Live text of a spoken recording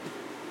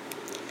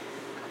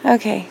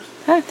Okay.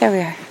 Oh, there we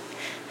are.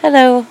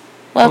 Hello.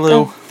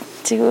 Welcome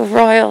to a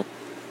royal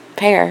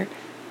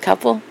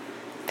couple.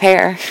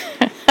 I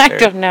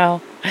don't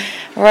know.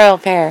 Royal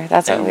pair.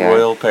 That's what we are. A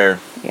royal pair.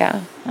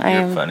 Yeah.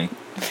 You're funny.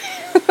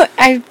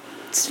 I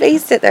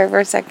spaced it there for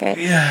a second.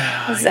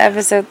 Yeah. This is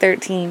episode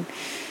 13.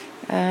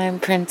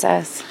 I'm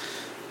Princess.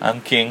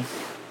 I'm King.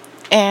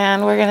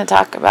 And we're going to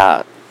talk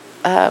about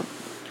a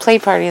play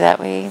party that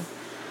we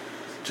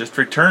just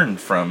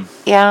returned from.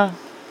 Yeah.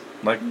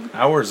 Like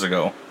hours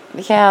ago.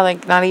 Yeah,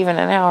 like not even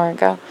an hour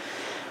ago.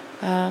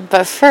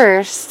 But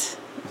first,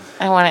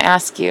 I want to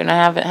ask you, and I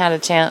haven't had a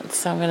chance,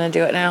 so I'm going to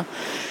do it now,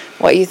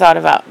 what you thought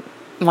about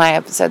my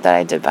episode that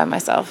I did by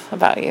myself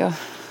about you.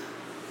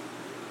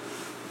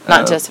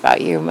 Not just about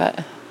you,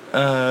 but...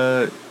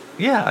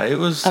 yeah, it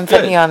was I'm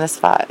putting you on the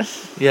spot.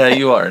 Yeah,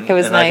 you are. It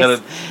was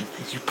nice.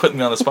 You put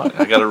me on the spot.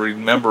 I got to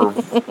remember.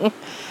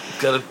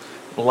 A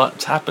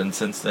lot's happened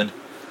since then.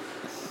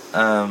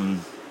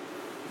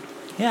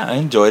 Yeah, I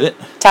enjoyed it.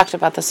 Talked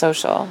about the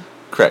social.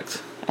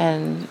 Correct.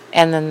 And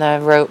then the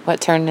rope,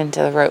 what turned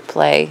into the rope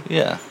play.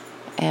 Yeah.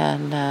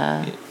 And,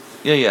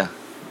 Yeah.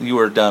 You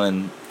were down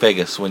in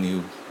Vegas when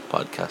you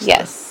podcasted.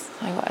 Yes,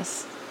 I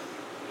was.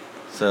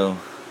 So,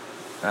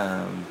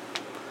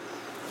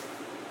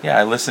 yeah,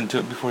 I listened to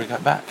it before you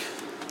got back,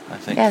 I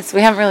think. Yes,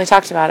 we haven't really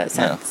talked about it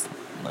since.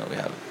 No, we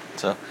haven't.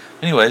 So,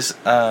 anyways,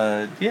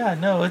 it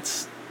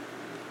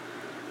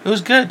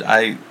was good.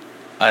 I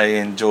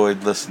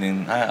enjoyed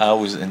listening. I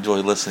always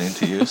enjoy listening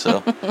to you,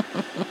 so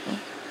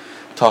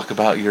talk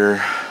about your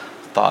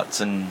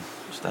thoughts and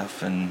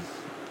stuff, and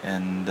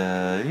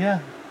yeah.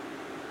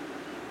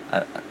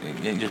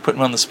 You're putting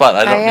me on the spot.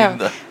 I am.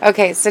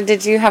 Okay, so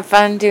did you have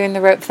fun doing the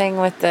rope thing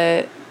with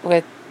the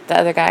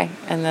other guy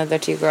and the other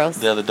two girls?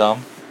 The other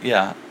Dom?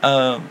 Yeah.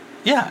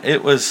 Yeah,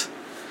 it was...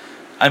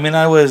 I mean,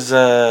 I was...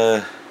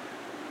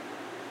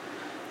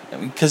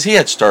 because he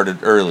had started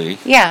early.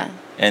 Yeah.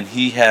 And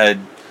he had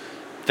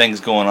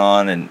things going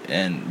on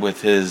and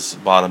with his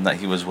bottom that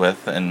he was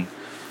with, and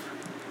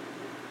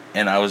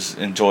I was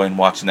enjoying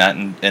watching that,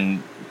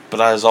 but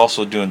I was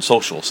also doing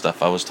social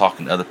stuff. I was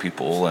talking to other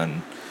people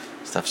and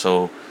stuff,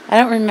 so... I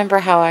don't remember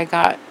how I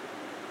got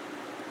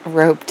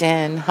roped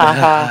in. Ha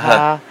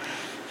ha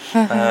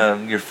ha.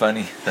 You're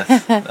funny.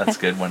 That's a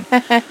good one.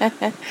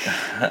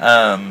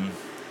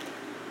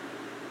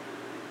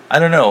 I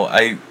don't know.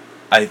 I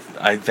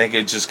think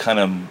it just kind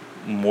of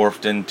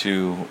morphed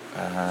into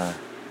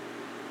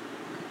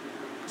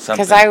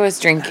something. Because I was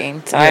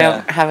drinking, so yeah. I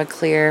don't have a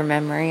clear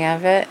memory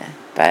of it,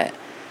 but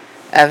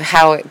of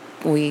how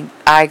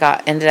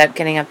I ended up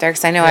getting up there,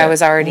 because I know I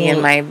was already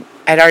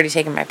I'd already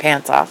taken my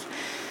pants off.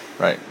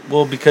 Right.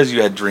 Well, because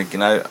you had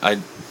drinking, I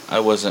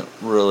wasn't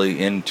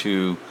really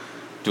into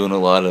doing a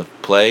lot of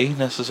play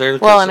necessarily.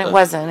 Well, and it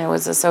wasn't. It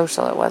was a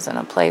social. It wasn't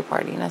a play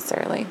party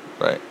necessarily.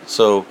 Right.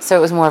 So it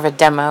was more of a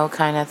demo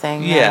kind of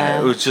thing. Yeah,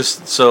 it was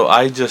just... So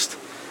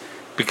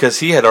because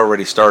he had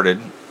already started,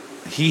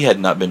 he had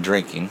not been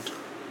drinking.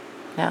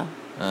 No.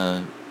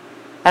 I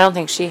don't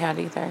think she had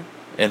either.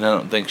 And I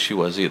don't think she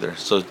was either.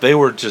 So they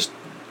were just,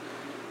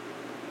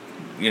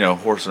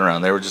 horsing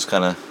around. They were just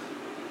kind of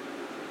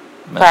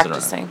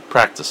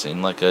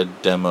practicing like a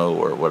demo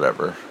or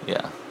whatever.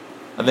 Yeah.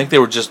 I think they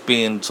were just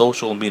being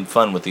social and being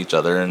fun with each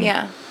other, and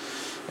yeah.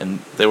 And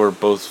they were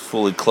both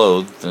fully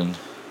clothed and...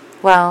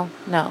 Well,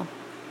 no.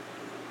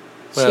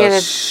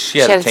 She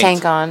had a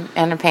tank on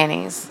and her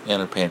panties.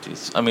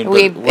 I mean,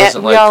 we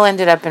all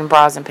ended up in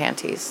bras and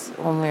panties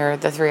when we were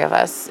the three of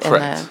us in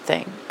Correct. The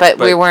thing. But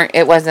we weren't.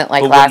 It wasn't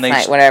like last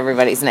night when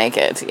everybody's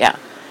naked. Yeah.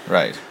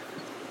 Right.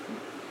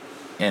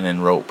 And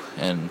in rope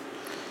and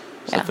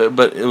stuff. Yeah.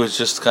 But it was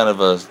just kind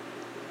of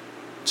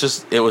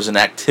it was an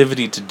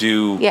activity to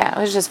do. Yeah, it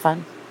was just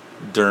fun.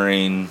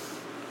 During.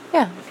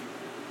 Yeah.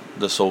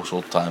 The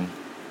social time,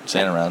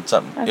 standing around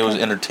something. Okay. It was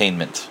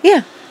entertainment.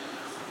 Yeah.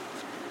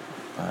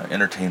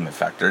 Entertainment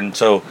factor, and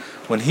so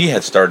when he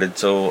had started,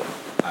 so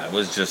I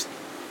was just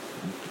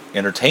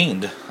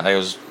entertained. I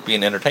was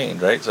being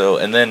entertained, right? So,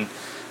 and then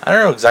I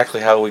don't know exactly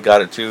how we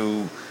got it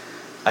to.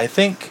 I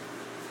think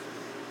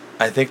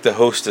the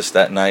hostess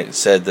that night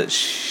said that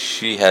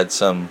she had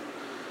some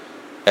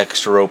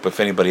extra rope if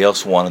anybody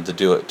else wanted to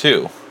do it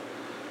too.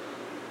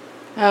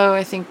 Oh,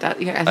 I think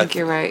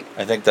you're right.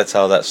 I think that's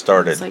how that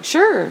started. It's like,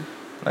 sure.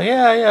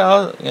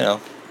 Yeah,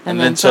 And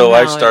then so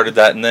I started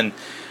that, and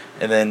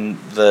then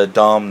the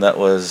Dom that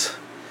was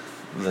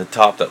the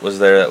top that was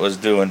there that was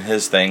doing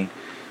his thing,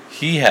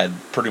 he had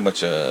pretty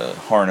much a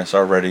harness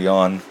already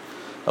on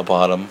a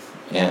bottom,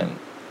 and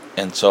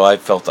so I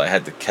felt I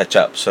had to catch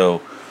up.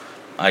 So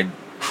I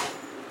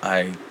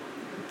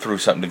threw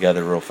something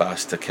together real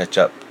fast to catch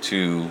up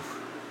to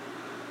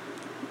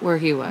where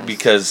he was.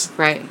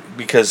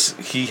 Because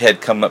he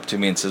had come up to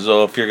me and says,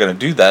 "Oh, if you're going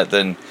to do that,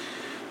 then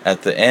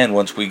at the end,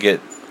 once we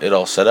get it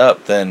all set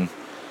up, then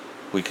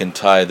we can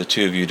tie the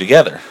two of you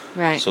together.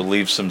 Right. So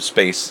leave some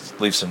space,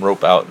 leave some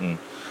rope out, and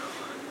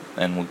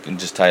we can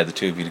just tie the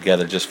two of you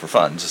together just for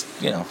fun. Just,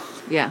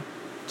 Yeah.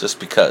 Just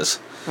because.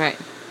 Right.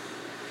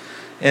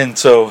 And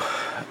so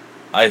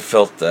I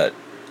felt that.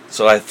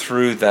 So I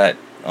threw that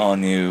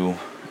on you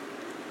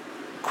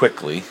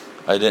quickly.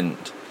 I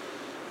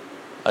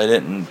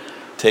didn't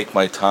take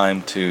my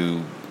time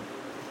to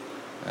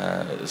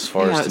as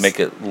far as to make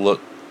it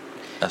look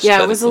aesthetically.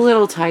 Yeah, it was a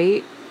little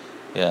tight.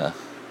 Yeah.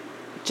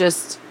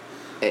 Just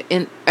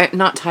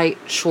not tight,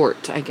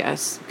 short, I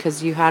guess,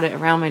 because you had it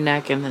around my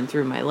neck and then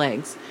through my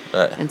legs.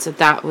 Right. And so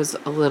that was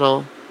a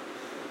little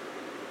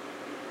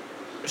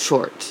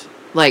short.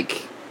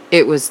 Like,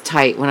 it was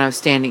tight when I was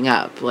standing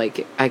up.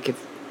 Like, it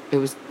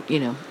was,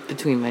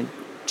 between my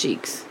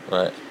cheeks.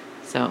 Right.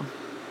 So.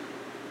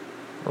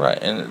 Right,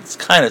 and it's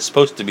kind of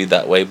supposed to be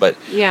that way, but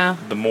yeah.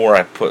 The more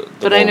I put, the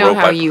but more I know rope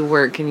how you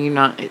work,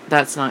 and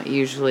that's not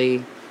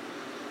usually.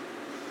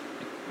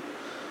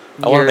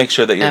 I want to make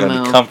sure that you're going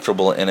to be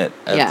comfortable in it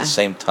at the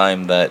same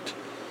time that.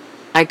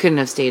 I couldn't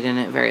have stayed in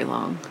it very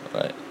long.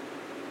 Right.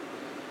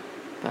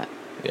 But.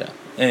 Yeah.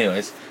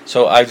 Anyways,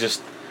 so I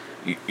just,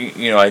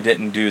 I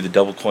didn't do the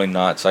double coin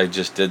knots. I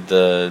just did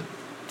the,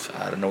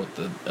 I don't know what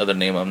the other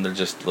name of them. They're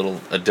just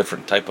a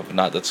different type of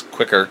knot that's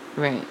quicker.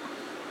 Right.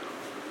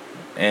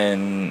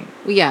 And.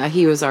 Yeah,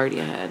 he was already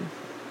ahead.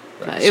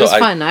 But it was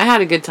fun. I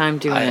had a good time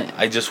doing it.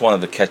 I just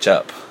wanted to catch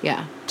up.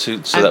 Yeah. So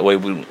that way,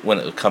 when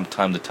it would come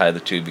time to tie the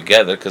two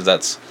together, because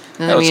that's.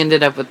 And then we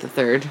ended up with the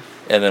third.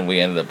 And then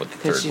we ended up with the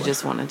third one. Because she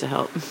just wanted to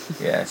help.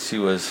 Yeah, she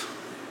was.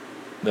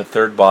 The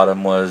third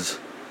bottom was.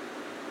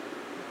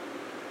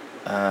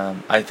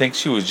 I think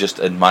she was just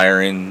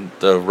admiring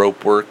the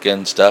rope work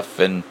and stuff,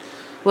 and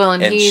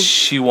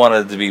she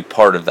wanted to be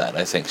part of that.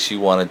 I think she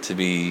wanted to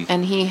be.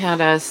 And he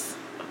had us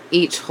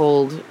each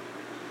hold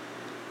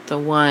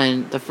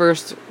the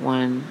first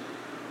one,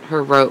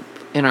 her rope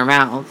in our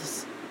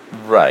mouths.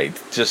 Right,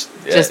 just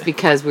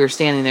because we were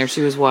standing there,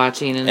 she was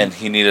watching, and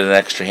he needed an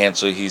extra hand,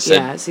 so he said,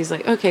 "Yeah." So he's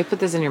like, "Okay, put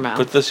this in your mouth.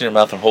 Put this in your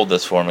mouth and hold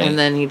this for me." And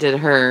then he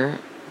did her,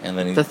 and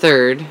then the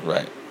third,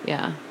 right?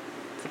 Yeah.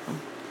 So.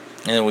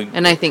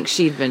 And I think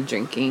she'd been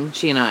drinking.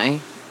 She and I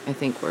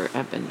think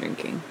have been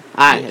drinking.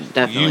 I had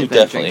definitely. You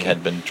definitely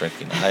had been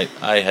drinking.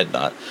 I had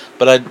not,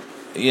 but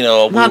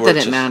not that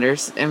it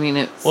matters. I mean,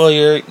 it's. Well,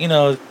 you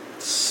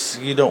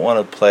don't want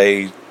to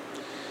play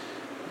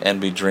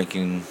and be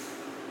drinking.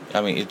 I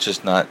mean, it's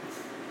just not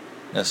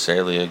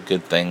necessarily a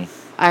good thing.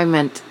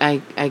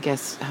 I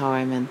guess how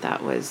I meant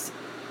that was,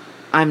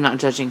 I'm not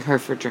judging her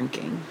for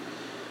drinking.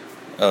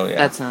 Oh, yeah.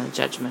 That's not a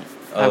judgment.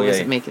 I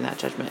wasn't making that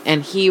judgment.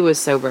 And he was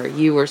sober.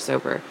 You were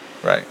sober.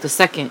 Right.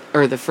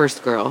 The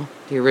first girl,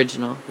 the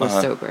original, was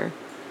sober.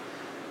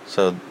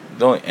 So,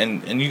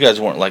 and you guys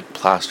weren't like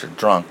plastered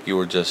drunk. You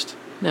were just.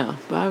 No,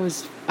 but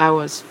I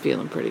was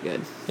feeling pretty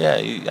good.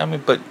 Yeah,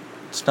 but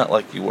it's not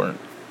like you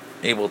weren't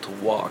able to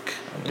walk.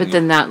 But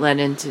then that led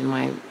into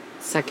my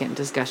second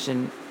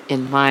discussion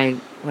when I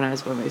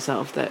was by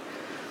myself, that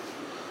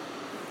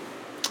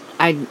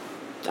I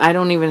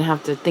don't even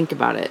have to think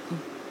about it.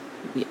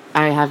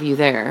 I have you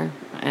there,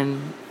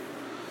 and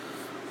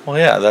well,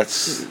 yeah,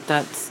 that's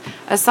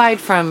aside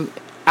from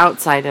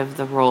outside of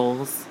the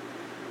roles.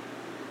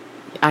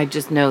 I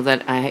just know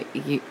that I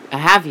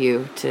have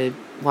you to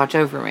watch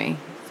over me,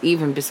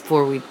 even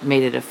before we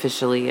made it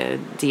officially a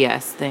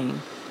DS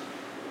thing.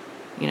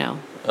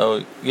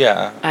 Oh,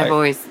 yeah.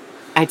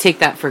 I take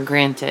that for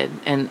granted,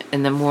 and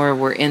the more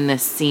we're in the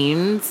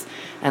scenes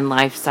and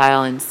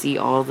lifestyle and see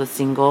all the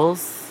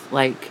singles,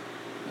 like,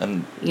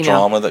 and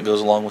drama that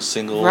goes along with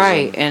singles,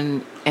 right?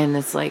 And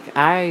it's like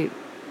I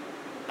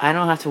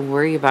don't have to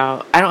worry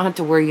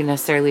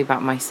necessarily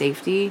about my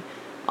safety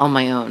on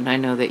my own. I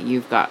know that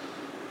you've got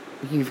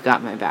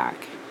my back.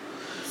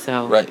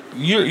 So right,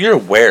 you're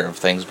aware of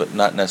things, but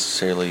not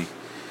necessarily.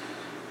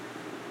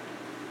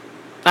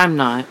 I'm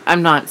not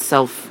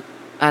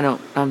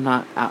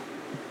out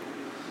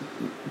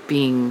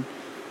being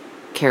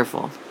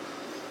careful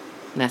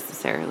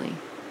necessarily.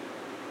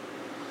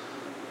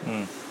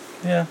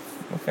 Yeah.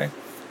 Okay.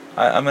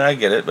 I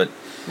get it, but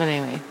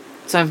anyway,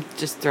 so I'm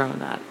just throwing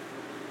that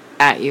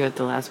at you at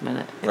the last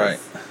minute. Right.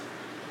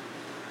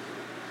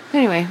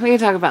 Anyway, we can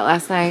talk about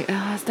last night.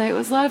 Last night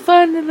was a lot of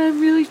fun, and I'm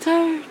really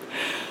tired.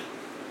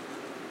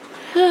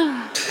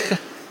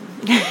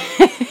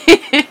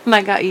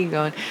 I got you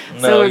going.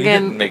 No, you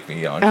didn't make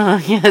me yawn. Oh,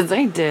 yes,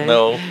 I did.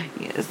 No.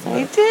 Yes,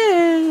 I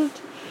did.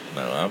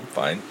 No, I'm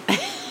fine.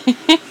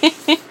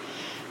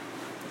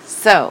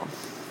 So,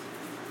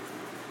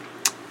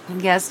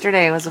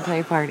 yesterday was a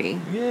play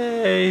party.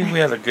 Yay, we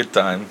had a good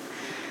time.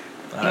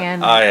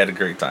 I had a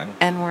great time.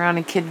 And we're on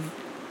a kidcation,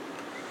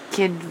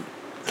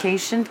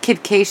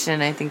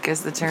 I think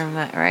is the term,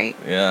 that right?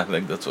 Yeah, I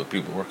think that's what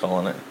people were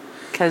calling it.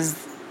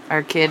 Because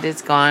our kid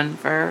is gone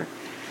for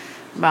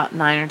about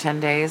 9 or 10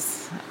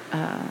 days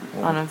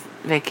on a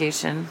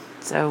vacation.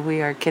 So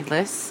we are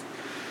kidless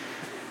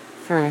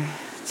for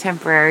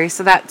temporary.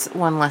 So that's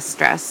one less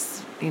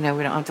stress. We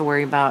didn't have to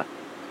worry about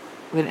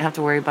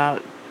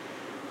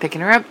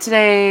picking her up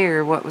today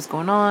or what was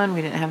going on.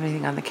 We didn't have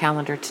anything on the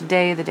calendar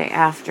today, the day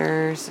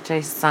after. So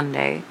today's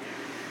Sunday,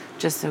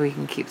 just so we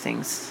can keep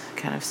things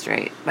kind of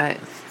straight. But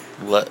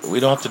we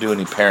don't have to do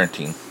any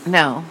parenting.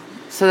 No.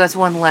 So that's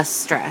one less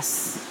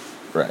stress.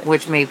 Right.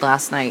 Which made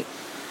last night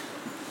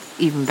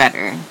even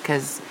better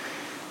because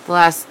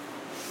I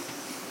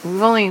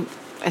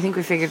think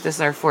we figured this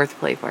is our 4th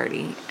play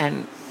party,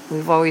 and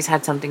we've always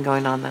had something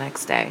going on the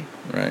next day.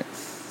 Right.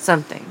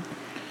 Something.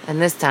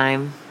 And this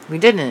time, we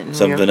didn't.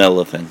 Some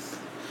vanilla thing.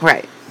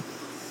 Right.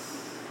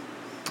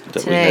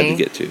 That Today, we had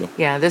to get to.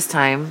 Yeah, this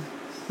time,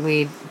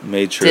 we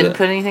made sure didn't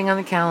put anything on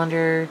the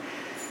calendar.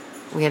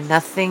 We had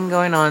nothing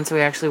going on, so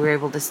we actually were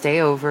able to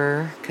stay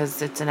over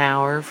because it's an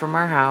hour from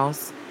our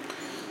house.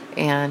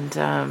 And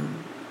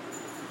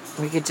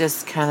we could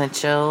just kind of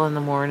chill in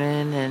the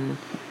morning and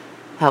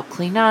help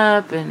clean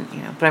up, and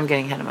but I'm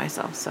getting ahead of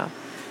myself, so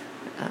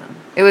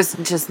it was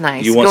just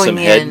nice. You want going some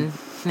in.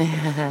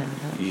 head?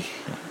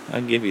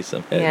 I'll give you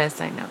some head.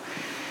 Yes, I know.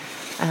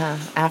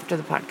 After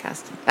the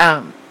podcast,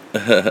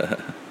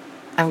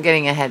 I'm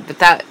getting ahead, but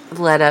that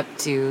led up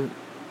to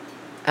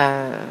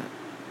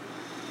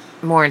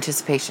more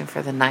anticipation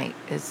for the night.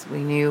 Is we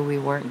knew we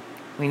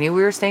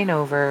were staying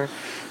over.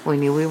 We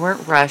knew we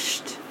weren't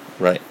rushed.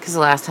 Right. Because the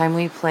last time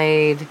we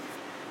played,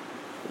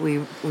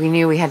 we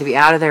knew we had to be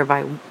out of there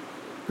by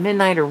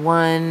midnight or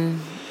 1.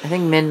 I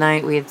think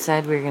midnight. We had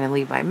said we were going to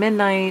leave by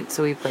midnight,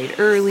 so we played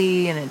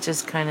early, and it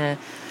just kind of...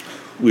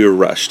 We were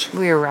rushed.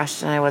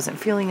 And I wasn't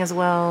feeling as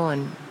well,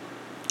 and...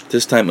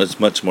 This time it was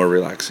much more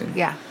relaxing.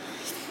 Yeah.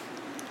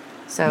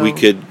 So... We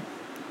could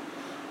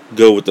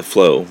go with the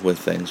flow with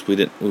things.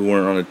 We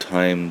weren't on a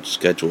time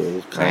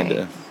schedule, kind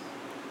of.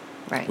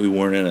 Right. We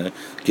weren't in a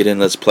get in,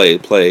 let's play,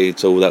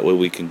 so that way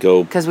we can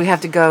go. Because we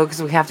have to go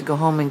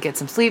home and get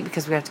some sleep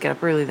because we have to get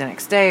up early the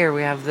next day, or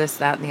we have this,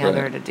 that, and the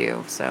other to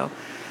do. So,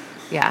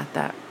 yeah,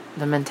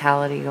 the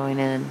mentality going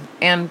in.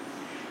 And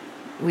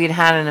we'd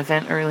had an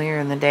event earlier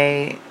in the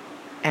day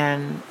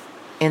and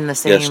in the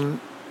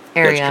same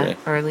area yesterday.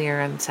 Earlier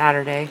on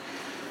Saturday.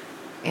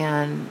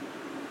 And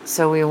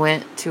so we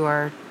went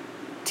to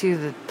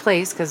the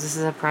place because this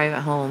is a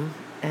private home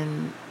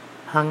and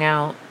hung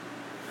out.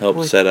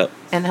 Help set up.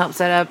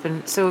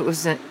 And so it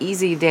was an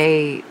easy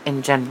day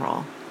in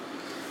general.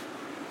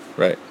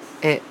 Right.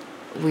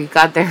 We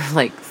got there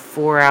like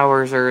 4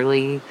 hours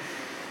early,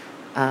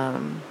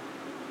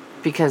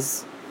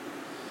 because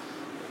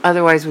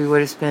otherwise we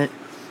would have spent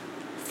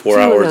 4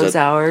 2 hours of those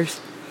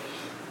hours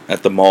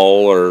at the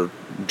mall or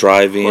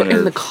driving or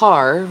in the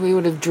car. We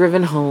would have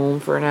driven home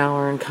for an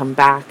hour and come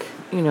back.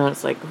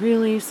 It's like,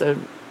 really? So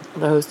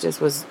the hostess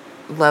was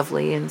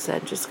lovely and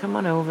said, just come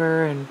on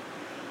over and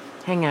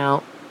hang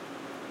out.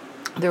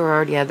 There were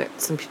already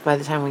some people by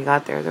the time we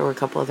got there. There were a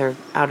couple other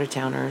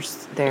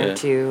out-of-towners there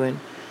too, and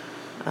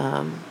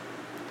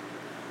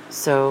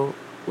so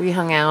we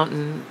hung out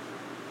and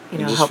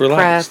helped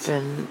relaxed.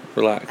 prep and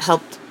relaxed.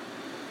 Helped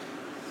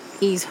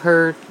ease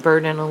her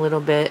burden a little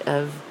bit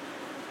of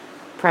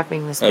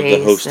prepping the space. Of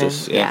the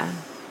hostess,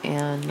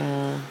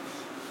 and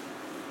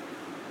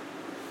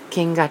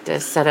King got to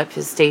set up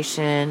his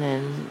station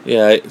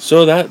and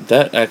so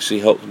that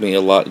actually helped me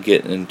a lot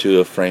get into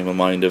a frame of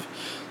mind of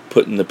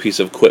putting the piece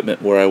of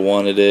equipment where I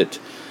wanted it,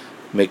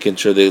 making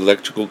sure the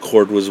electrical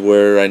cord was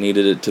where I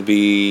needed it to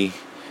be,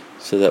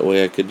 so that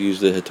way I could use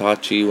the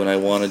Hitachi when I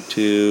wanted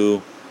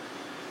to.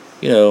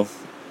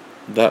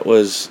 That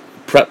was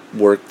prep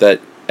work that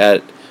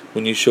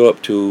when you show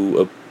up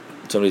to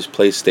somebody's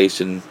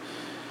PlayStation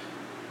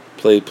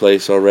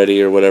place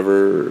already or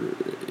whatever,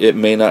 it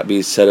may not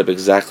be set up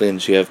exactly, and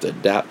so you have to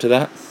adapt to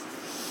that.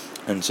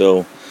 And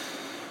so,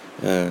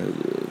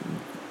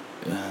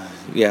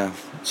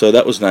 so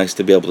that was nice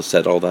to be able to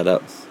set all that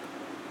up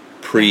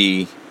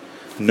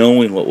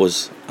knowing what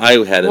I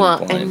had in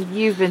mind. Well, and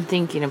you've been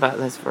thinking about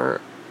this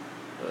for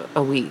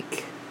a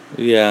week.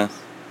 Yeah.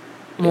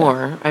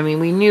 More. Yeah. I mean,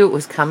 we knew it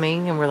was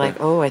coming, and we're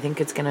like, I think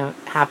it's going to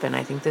happen.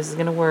 I think this is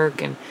going to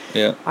work. And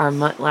our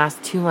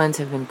last 2 months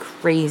have been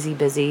crazy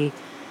busy,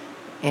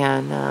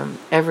 and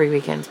every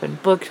weekend's been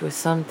booked with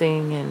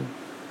something, and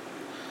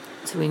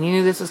so we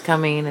knew this was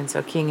coming, and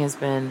so King has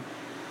been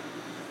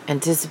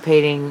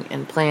anticipating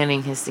and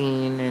planning his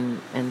scene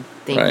and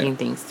thinking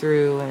things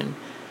through, and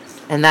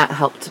that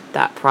helped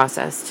that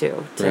process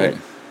too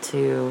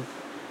to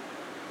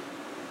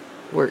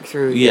work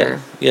through your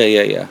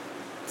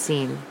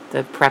scene,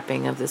 the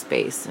prepping of the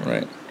space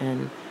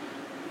and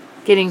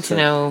getting to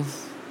know,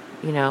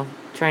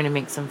 trying to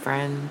make some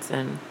friends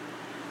and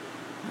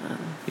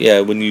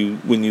when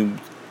you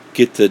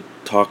get to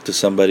talk to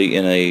somebody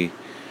in a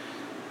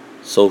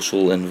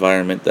social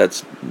environment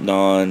that's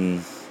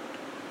non-rushed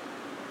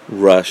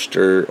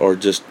or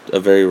just a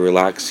very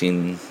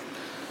relaxing,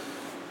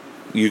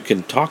 you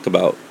can talk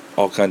about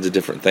all kinds of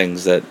different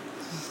things that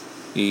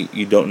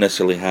you don't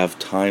necessarily have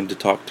time to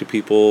talk to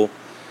people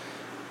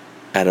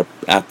at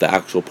the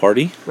actual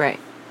party. Right.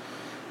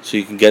 So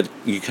you kind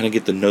of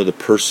get to know the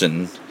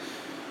person.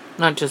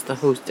 Not just the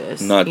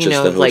hostess. The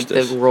hostess. Like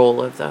the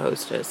role of the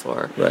hostess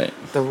or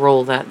the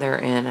role that they're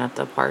in at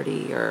the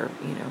party or,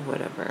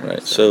 whatever.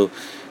 Right. So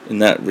in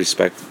that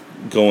respect,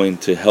 going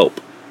to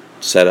help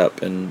set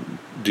up and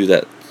do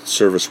that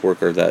service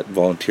work or that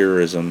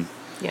volunteerism.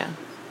 Yeah.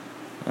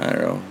 I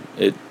don't know.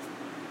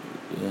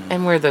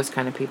 And we're those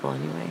kind of people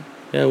anyway.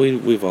 Yeah,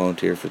 we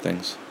volunteer for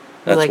things.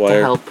 We like to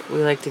help.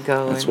 We like to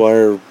go. That's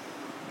why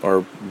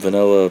our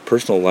vanilla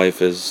personal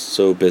life is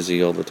so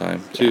busy all the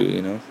time too. Yeah.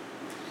 You know.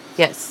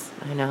 Yes,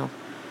 I know.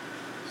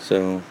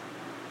 So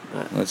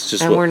But, that's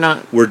just and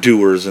what we're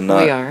doers and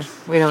not. We are.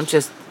 We don't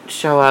just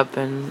show up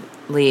and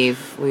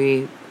leave.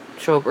 We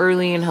show up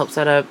early and help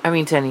set up. I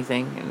mean, to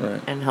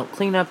anything and help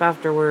clean up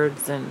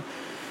afterwards. And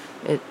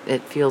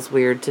it feels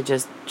weird to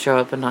just show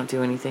up and not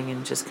do anything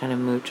and just kind of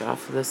mooch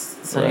off of this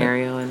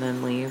scenario and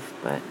then leave.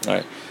 But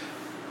right.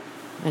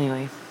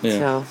 Anyway,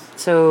 yeah.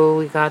 so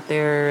we got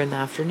there in the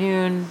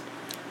afternoon.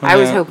 I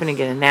was hoping to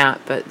get a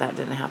nap, but that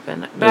didn't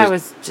happen. But I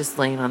was just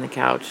laying on the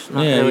couch,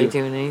 not really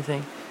doing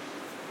anything.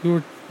 You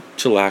were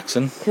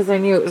chillaxing. Because I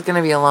knew it was going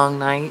to be a long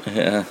night.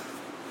 Yeah.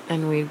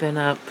 And we'd been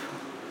up.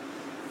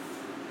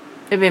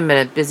 It'd been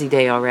a busy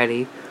day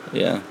already.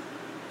 Yeah.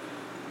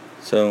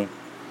 So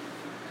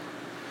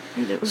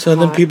hot.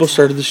 Then people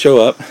started to show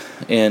up,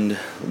 and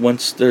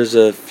once there's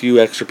a few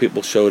extra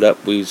people showed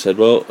up, we said,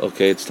 well,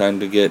 okay, it's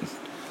time to get,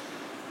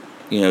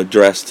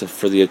 dressed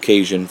for the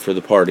occasion for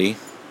the party.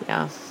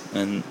 Yeah.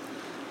 And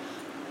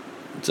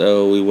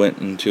so we went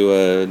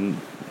into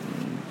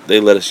they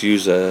let us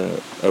use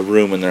a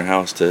room in their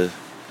house to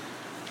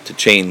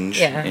change.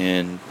 Yeah.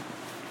 And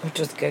which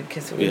was good,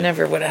 because we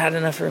never would have had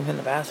enough room in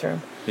the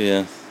bathroom.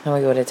 Yeah. And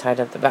we would have tied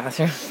up the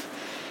bathroom.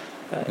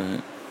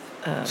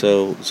 But,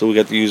 so we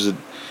got to use a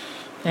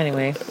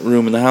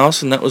room in the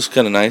house, and that was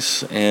kind of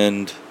nice.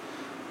 And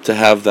to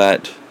have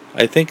that,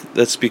 I think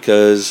that's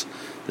because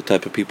the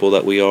type of people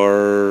that we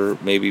are,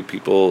 maybe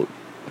people,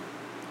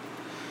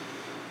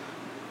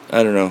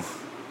 I don't know,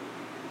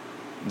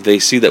 they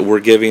see that we're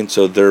giving,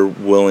 so they're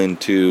willing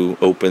to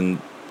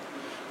open,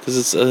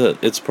 because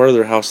it's part of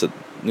their house that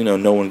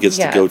no one gets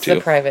to go to.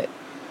 Yeah, it's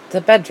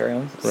the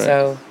bedroom. Right.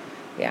 So,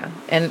 yeah,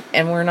 and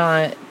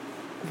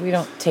we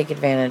don't take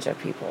advantage of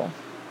people.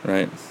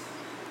 Right.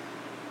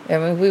 I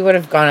mean, we would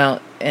have gone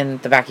out in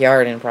the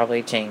backyard and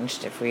probably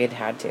changed if we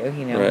had to,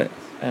 Right.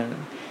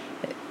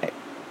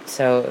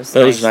 So it was.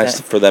 But it was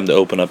nice for them to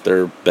open up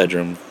their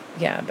bedroom.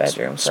 Yeah,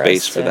 bedroom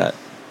space for that,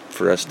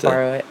 for us to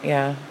borrow it.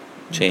 Yeah,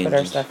 change, put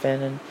our stuff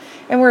in,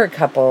 and we're a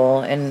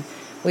couple, and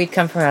we'd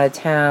come from out of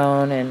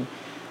town, and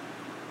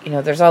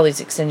there's all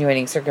these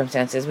extenuating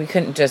circumstances. We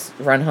couldn't just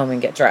run home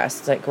and get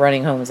dressed. Like,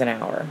 running home is an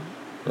hour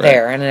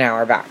there and an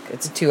hour back.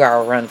 It's a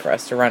 2-hour run for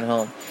us to run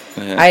home.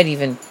 Yeah. I had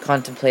even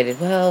contemplated,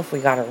 well, if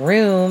we got a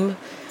room,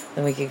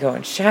 then we could go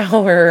and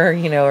shower,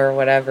 or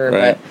whatever.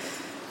 Right.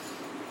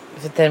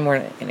 But then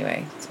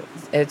anyway. So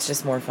it's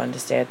just more fun to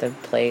stay at the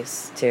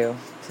place too.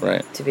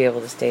 Right. To be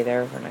able to stay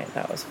there overnight,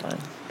 that was fun.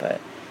 But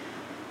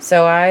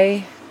so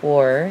I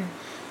wore.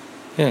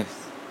 Yeah.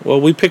 Well,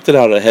 we picked it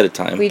out ahead of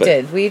time. We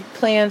did. We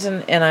planned,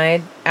 and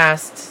I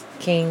asked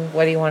King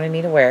what he wanted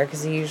me to wear,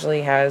 because he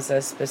usually has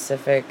a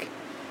specific.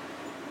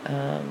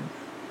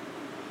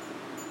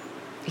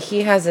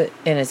 He has it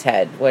in his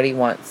head what he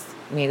wants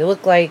me to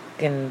look like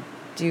and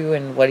do,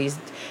 and and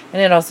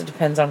it also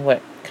depends on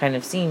what kind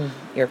of scene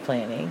you're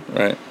planning.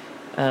 Right.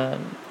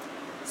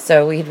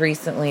 So we'd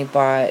recently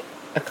bought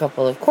a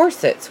couple of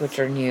corsets, which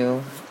are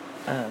new.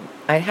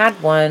 I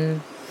had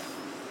one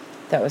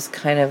that was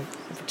kind of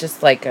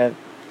just like a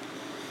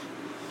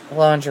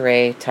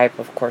lingerie type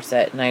of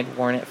corset, and I'd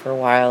worn it for a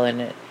while,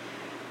 and it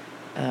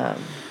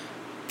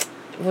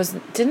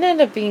didn't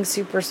end up being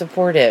super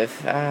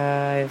supportive.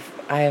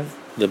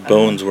 The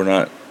bones were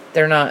not.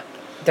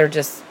 They're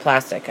just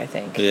plastic, I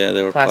think. Yeah,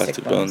 they were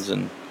plastic bones,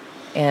 and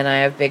I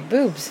have big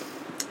boobs,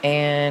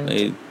 and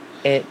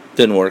it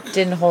didn't work.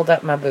 Didn't hold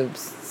up my boobs,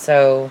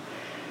 so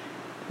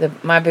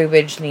my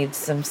boobage needs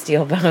some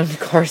steel boned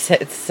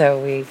corsets. So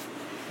we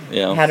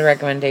had a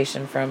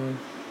recommendation from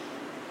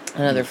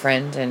another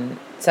friend, and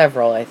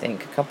several, I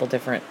think, a couple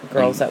different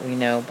girls that we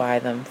know buy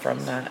them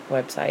from that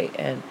website,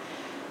 and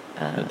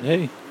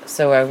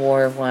so I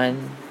wore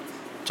one.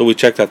 So we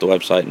checked out the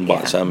website and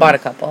bought some. Bought a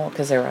couple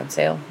because they were on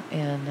sale,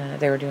 and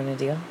they were doing a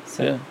deal.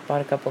 So bought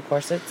a couple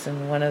corsets,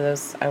 and one of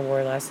those I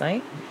wore last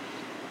night.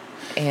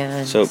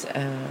 And so,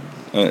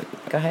 go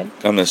ahead.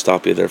 I'm going to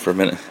stop you there for a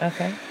minute.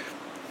 Okay.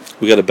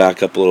 We got to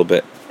back up a little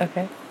bit.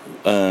 Okay.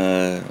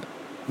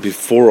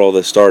 Before all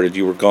this started,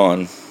 you were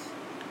gone.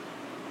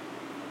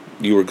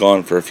 You were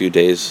gone for a few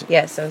days.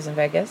 Yes, I was in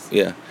Vegas.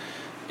 Yeah.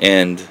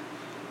 And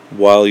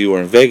while you were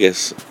in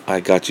Vegas, I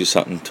got you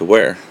something to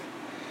wear.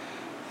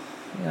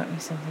 You got me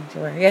something to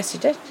wear. Yes, you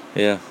did.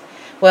 Yeah.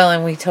 Well,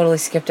 and we totally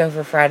skipped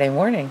over Friday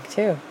morning,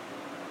 too.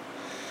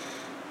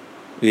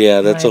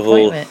 Yeah, that's a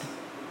whole...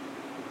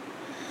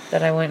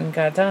 that I went and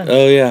got done.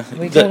 Oh, yeah.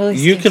 We totally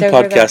you can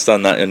podcast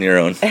on that on your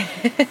own.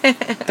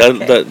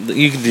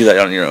 You can do that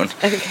on your own.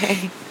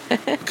 Okay.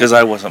 Because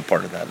I wasn't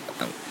part of that.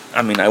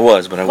 I mean, I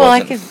was, but I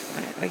wasn't.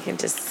 I can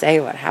just say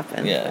what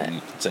happened. Yeah,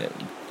 you can say it.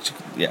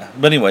 Yeah.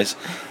 But anyways,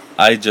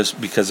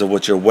 because of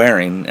what you're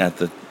wearing at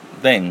the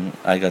thing,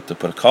 I got to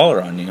put a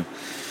collar on you.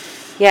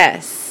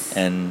 Yes.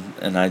 And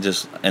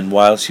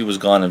while she was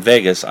gone in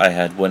Vegas, I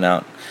had went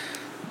out.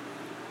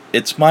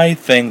 It's my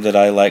thing that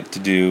I like to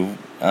do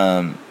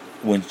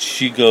when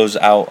she goes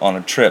out on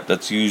a trip.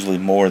 That's usually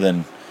more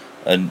than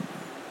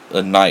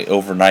a night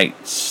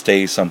overnight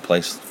stay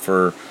someplace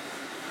for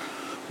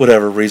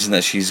whatever reason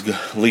that she's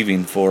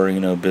leaving for,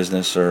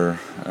 business or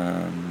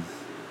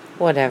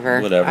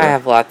whatever. Whatever. I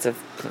have lots of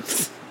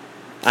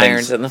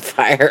irons in the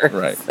fire.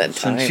 Right. At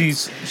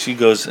times. And she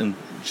goes and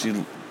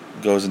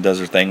does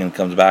her thing and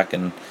comes back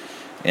and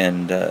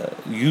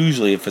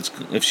usually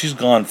if she's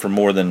gone for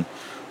more than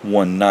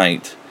one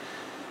night,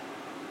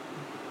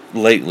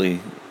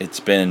 lately it's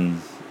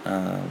been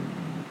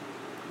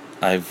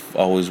I've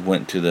always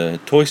went to the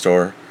toy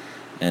store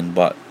and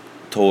bought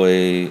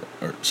toy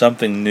or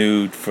something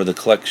new for the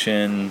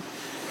collection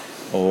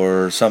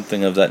or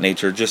something of that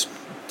nature, just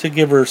to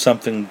give her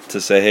something to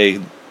say,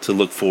 hey, to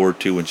look forward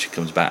to when she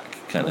comes back,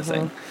 kind of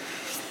thing.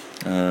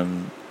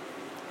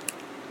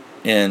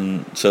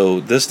 And so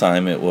this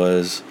time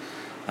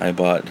I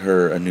bought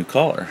her a new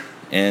collar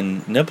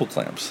and nipple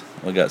clamps.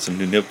 We got some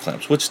new nipple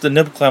clamps, which the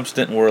nipple clamps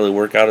didn't really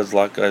work out as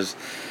like as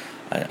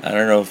I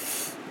don't know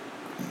if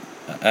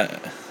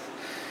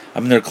I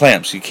mean, they're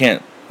clamps. You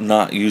can't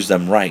not use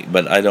them right,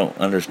 but I don't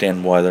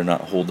understand why they're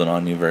not holding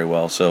on you very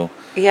well. So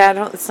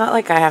yeah, it's not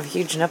like I have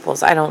huge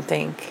nipples. I don't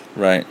think.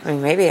 Right. I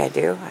mean, maybe I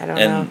do. I don't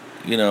know.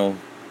 And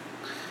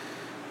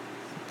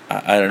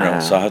I don't know.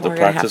 So I have to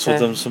practice with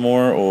them some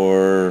more,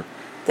 or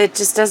it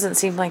just doesn't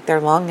seem like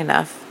they're long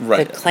enough.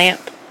 Right. The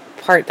clamp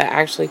part that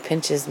actually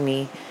pinches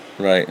me.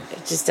 Right.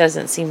 It just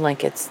doesn't seem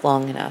like it's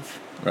long enough.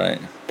 Right.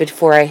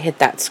 Before I hit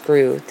that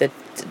screw, the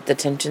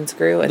tension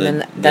screw,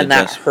 and then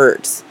that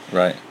hurts.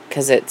 Right.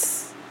 Because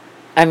it's,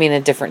 a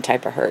different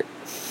type of hurt.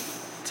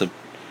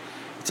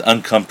 It's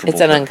uncomfortable.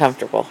 It's an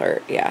uncomfortable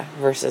hurt, yeah,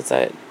 versus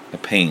a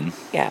pain.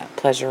 Yeah,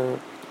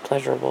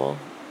 pleasurable.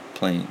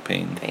 Pain.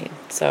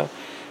 So,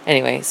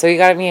 anyway, so you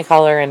got me a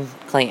collar and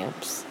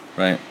clamps.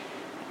 Right.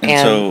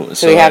 And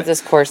so we have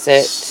this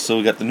corset. So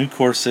we got the new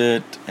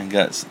corset and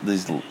got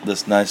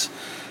this nice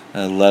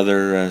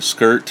leather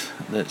skirt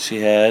that she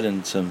had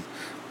and some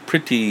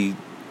pretty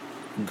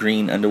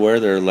green underwear.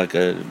 They're like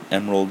a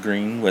emerald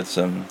green with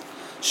some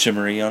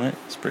shimmery on it.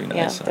 It's pretty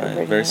nice. Yeah, they're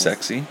pretty very nice.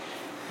 Sexy.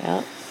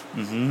 Yeah.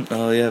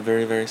 Oh yeah,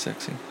 very, very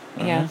sexy.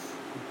 Yeah.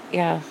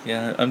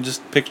 Yeah, I'm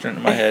just picturing it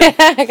in my head.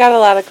 I got a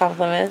lot of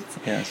compliments.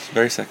 Yeah, it's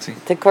very sexy.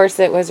 The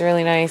corset was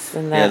really nice,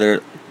 and they're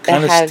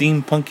kind of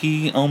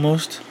steampunky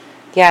almost.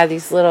 Yeah,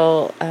 these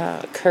little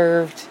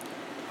curved.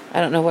 I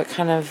don't know what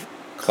kind of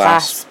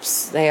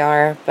clasps they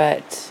are,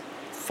 but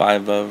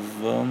 5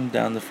 of them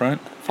down the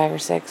front. 5 or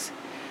 6,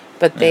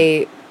 but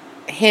they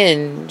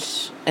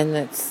hinge, and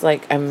it's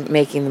like I'm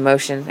making the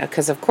motion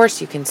because of course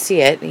you can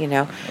see it,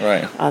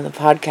 right on the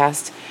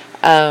podcast.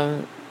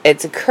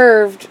 It's a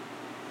curved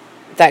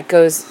that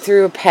goes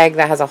through a peg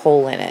that has a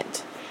hole in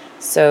it.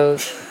 So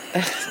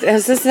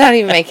this is not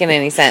even making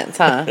any sense,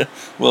 huh?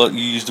 Well,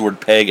 you used the word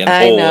peg and hole.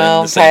 I know,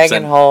 in the same peg sense.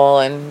 and hole,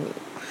 and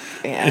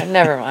yeah,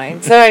 never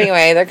mind. So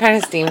anyway, they're kind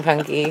of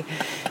steampunky.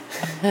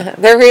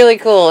 They're really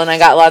cool, and I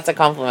got lots of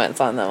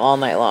compliments on them all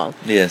night long.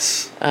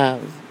 Yes.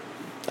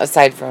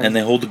 Aside from, and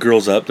they hold the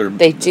girls up.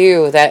 They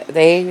do.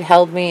 They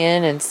held me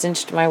in and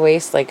cinched my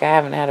waist like I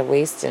haven't had a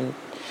waist, and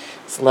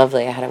it's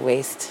lovely. I had a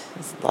waist.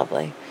 It's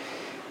lovely.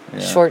 Yeah.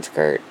 Short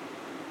skirt.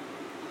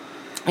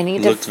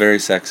 It looked very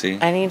sexy.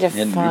 I need to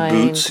find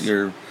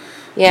your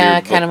boots.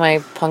 Your kind of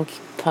my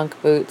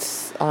punk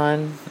boots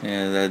on.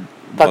 Yeah, that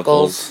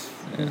buckles.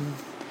 Yeah.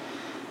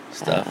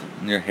 Stuff.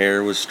 And your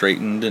hair was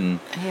straightened and.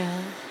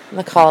 Yeah. And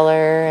the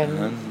collar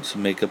and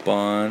some makeup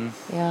on.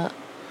 Yeah.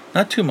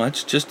 Not too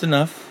much, just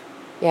enough.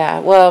 Yeah,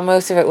 well,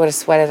 most of it would have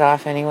sweated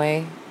off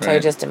anyway. So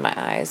Right. just in my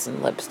eyes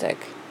and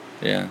lipstick.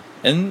 Yeah.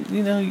 And,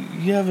 you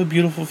have a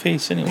beautiful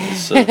face anyway,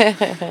 so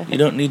you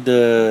don't need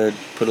to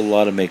put a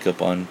lot of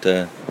makeup on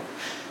to...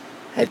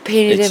 I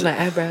painted in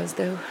my eyebrows,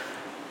 though.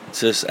 It's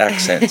just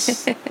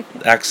accents.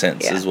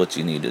 Accents is what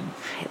you needed.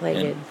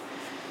 Highlighted.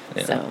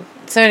 So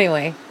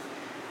anyway.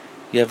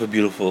 You have a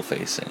beautiful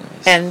face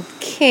anyways. And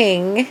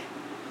King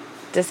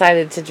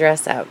decided to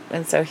dress up,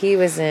 and so he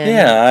was in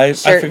I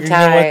shirt figured,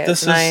 and tie,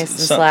 this nice,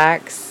 is and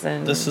slacks,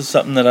 and this is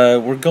something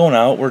that we're going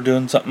out. We're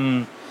doing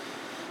something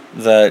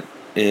that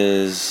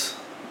is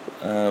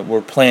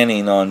we're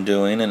planning on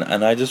doing,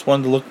 and I just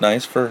wanted to look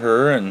nice for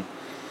her, and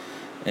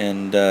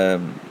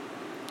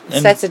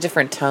sets a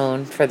different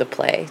tone for the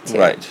play too.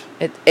 Right.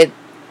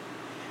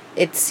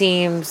 It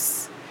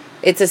seems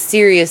it's a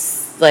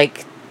serious,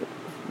 like,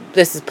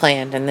 this is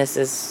planned and this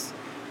is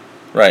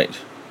right.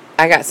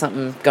 I got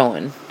something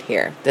going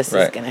here. This is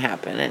Right. going to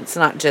happen. And it's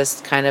not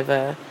just kind of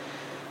a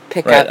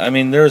pickup. Right. I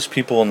mean, there's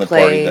people in the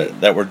party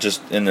that were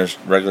just in their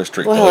regular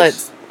street clothes. Well,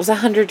 it was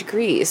 100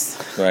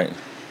 degrees. Right.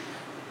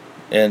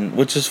 And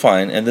which is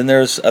fine. And then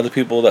there's other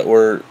people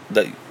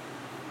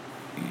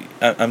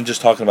I'm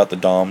just talking about the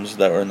doms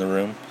that were in the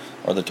room,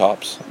 or the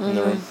tops in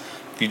the room.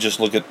 If you just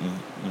look at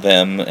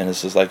them, and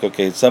it's just like,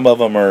 okay, some of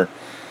them are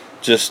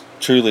just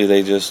truly,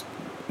 they just,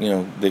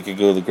 they could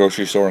go to the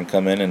grocery store and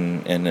come in,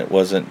 and it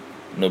wasn't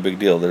no big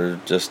deal. They're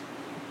just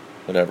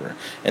whatever.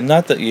 And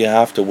not that you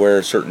have to wear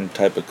a certain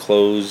type of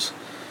clothes.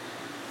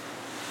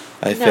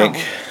 I think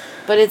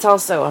But it's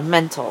also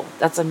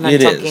that's a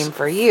mental game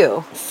for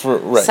you.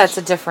 Right. Sets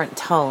a different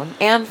tone.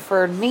 And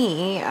for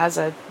me, as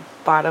a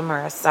bottom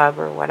or a sub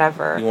or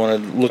whatever. You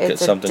want to look at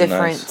something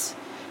nice.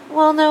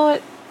 Well, no,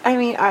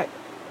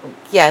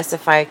 yes,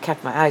 if I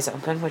kept my eyes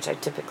open, which I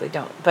typically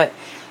don't. But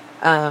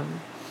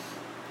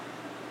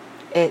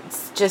it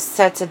just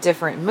sets a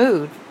different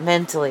mood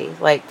mentally.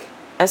 Like,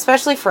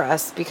 especially for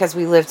us, because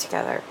we live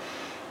together.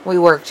 We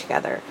work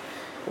together.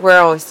 We're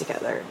always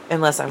together,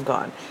 unless I'm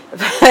gone.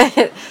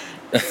 But...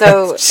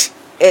 So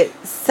it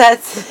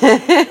sets.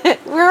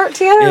 We're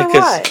together a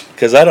lot.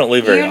 Because I don't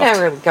leave very often. You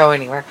never go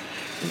anywhere,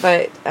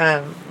 but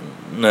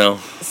no.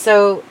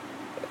 So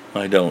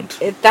I don't.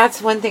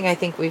 That's one thing I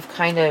think we've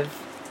kind of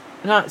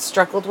not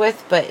struggled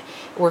with, but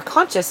we're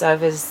conscious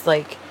of is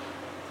like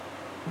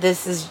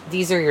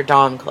these are your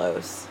dom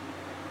clothes,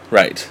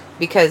 right?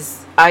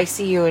 Because I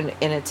see you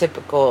in a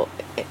typical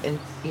in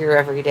your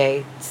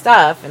everyday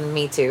stuff, and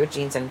me too,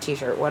 jeans and a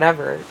t-shirt,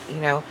 whatever, you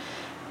know.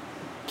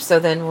 So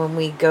then when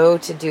we go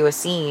to do a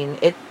scene,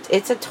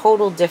 it's a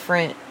total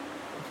different...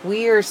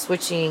 We are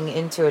switching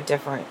into a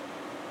different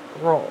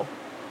role.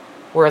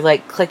 We're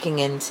like clicking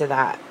into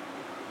that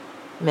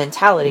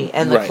mentality,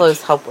 and the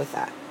clothes help with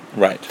that.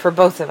 Right. For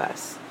both of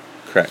us.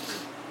 Correct.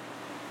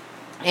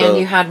 And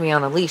you had me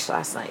on a leash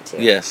last night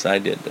too. Yes, I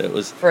did. It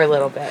was... For a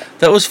little bit.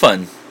 That was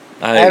fun.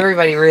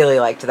 Everybody really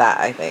liked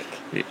that, I think.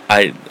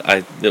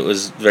 It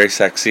was very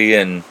sexy,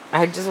 and...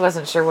 I just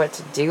wasn't sure what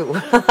to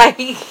do.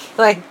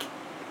 like...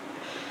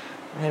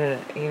 I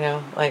don't know, you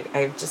know, like,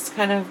 I just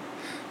kind of...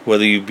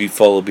 Whether you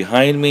follow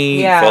behind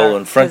me, follow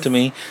in front of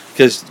me,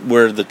 because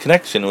where the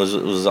connection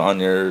was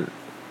on your,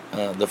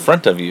 the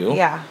front of you.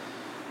 Yeah.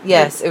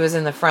 Yes, it was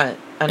in the front,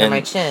 under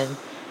my chin.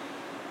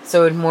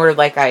 So it more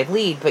like I'd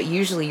lead, but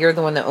usually you're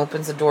the one that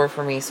opens the door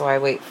for me, so I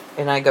wait,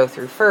 and I go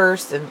through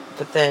first,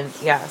 but then,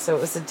 so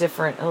it was a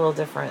little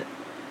different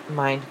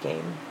mind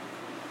game.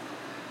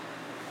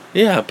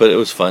 Yeah, but it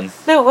was fun.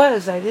 No, it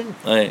was. I didn't...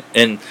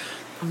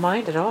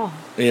 mind at all.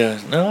 Yeah,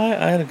 no,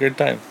 I had a good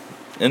time.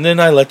 And then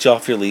I let you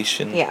off your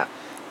leash and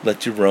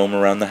let you roam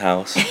around the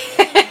house.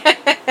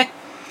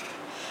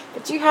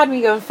 But you had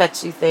me go and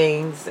fetch you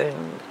things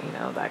and, you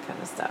know, that kind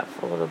of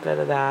stuff. A little bit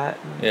of that.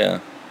 And,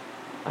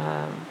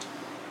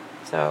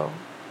 so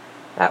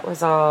that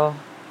was all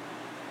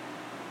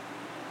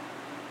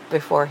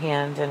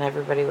beforehand, and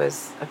everybody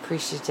was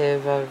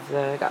appreciative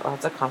got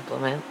lots of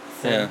compliments.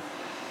 Yeah.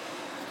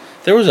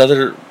 There was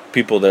other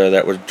people there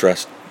that were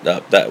dressed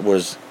up, that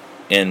was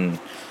in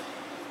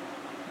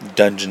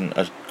dungeon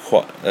attire.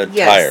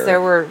 Yes,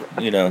 there were.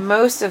 You know,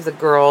 most of the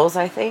girls,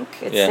 I think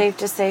it's safe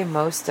to say,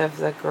 most of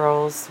the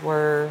girls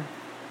were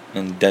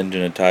in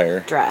dungeon attire,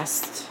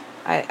 dressed.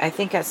 I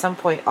think at some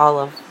point all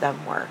of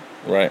them were.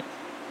 Right,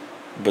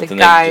 but the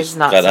guys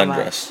not got so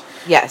undressed.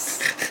 Much.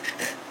 Yes,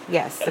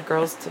 yes, the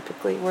girls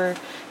typically were,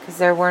 because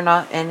there were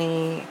not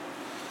any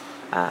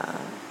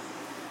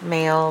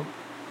male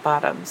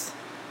bottoms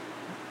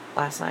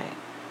last night.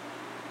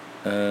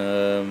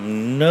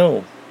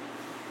 No.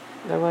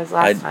 There was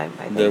last time,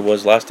 I think. There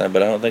was last time,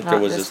 but I don't think there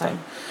was this time.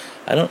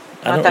 I don't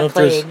know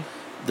if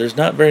there's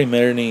not very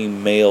many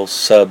male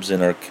subs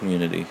in our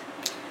community.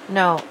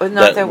 No,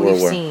 not that we've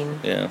seen.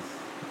 Yeah.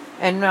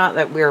 And not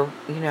that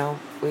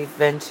we've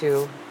been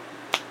to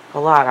a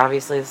lot.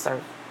 Obviously, this is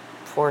our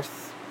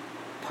fourth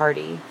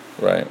party.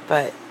 Right.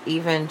 But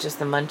even just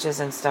the munches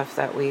and stuff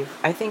that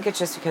I think it's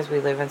just because we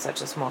live in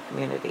such a small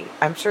community.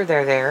 I'm sure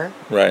they're there.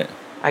 Right.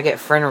 I get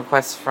friend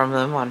requests from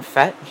them on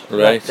FET.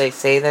 Right. They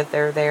say that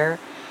they're there,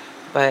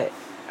 but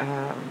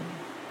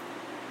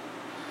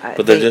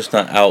they're just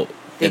not out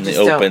in the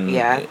open.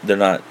 Yeah. They're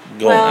not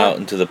going out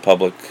into the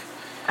public.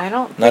 I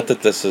don't. Not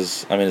that this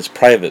is. I mean, it's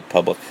private,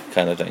 public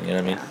kind of thing. You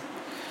know what I mean?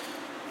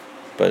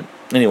 But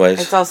anyways,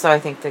 it's also, I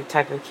think, the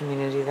type of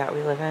community that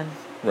we live in.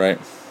 Right.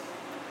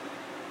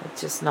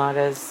 It's just not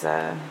as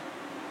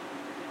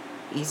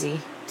easy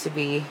to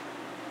be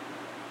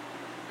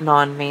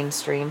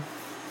non-mainstream.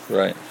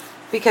 Right.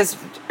 Because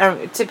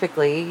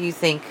typically you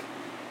think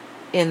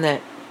in the,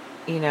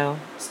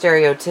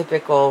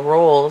 stereotypical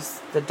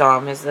roles, the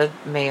dom is the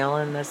male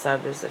and the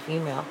sub is the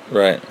female.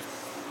 Right.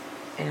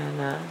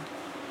 And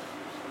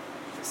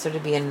so to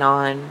be a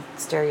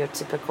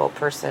non-stereotypical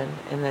person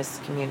in this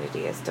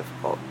community is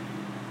difficult.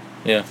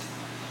 Yeah.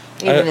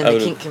 Even in the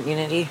kink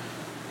community.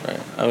 Right.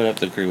 I would have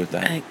to agree with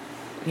that.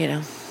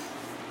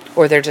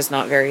 Or they're just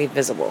not very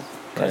visible.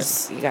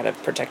 Because you got to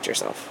protect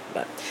yourself.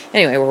 But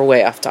anyway, we're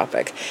way off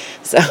topic.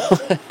 So.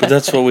 But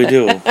that's what we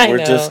do. We're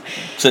just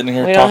sitting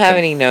here talking. We don't have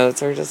any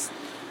notes. We're just.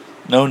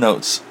 No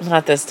notes.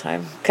 Not this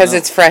time. Because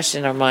it's fresh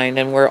in our mind,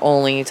 and we're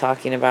only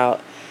talking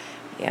about,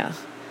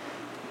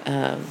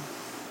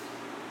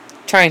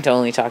 trying to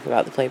only talk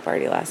about the play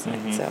party last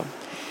night.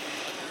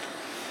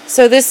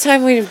 So this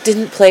time we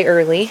didn't play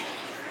early.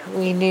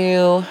 We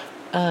knew.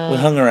 We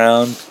hung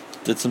around.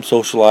 Did some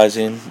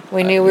socializing.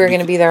 We knew we were going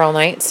to be there all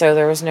night, so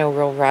there was no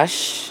real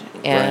rush.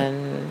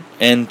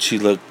 And she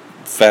looked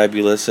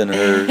fabulous in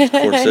her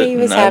corset. He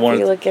was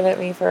happy looking at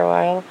me for a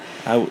while.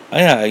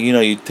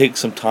 You take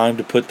some time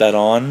to put that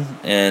on,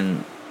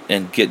 and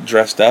get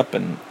dressed up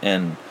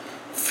and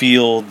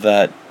feel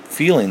that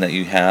feeling that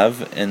you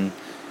have, and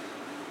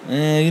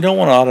you don't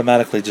want to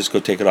automatically just go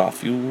take it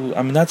off.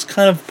 That's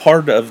kind of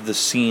part of the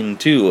scene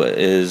too.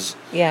 It's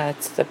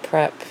the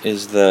prep.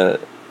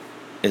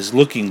 Is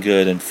looking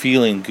good and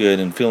feeling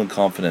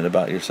confident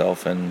about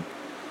yourself, and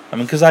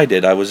because I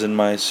did. I was in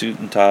my suit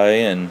and tie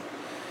and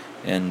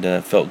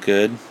felt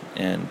good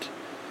and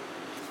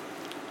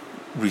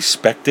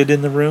respected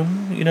in the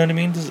room. You know what I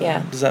mean? Does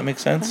that make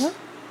sense? Uh-huh.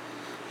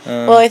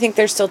 Well, I think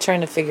they're still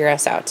trying to figure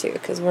us out too,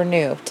 because we're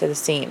new to the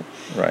scene.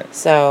 Right.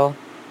 So.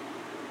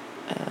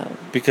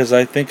 Because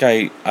I think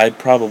I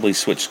probably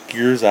switched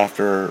gears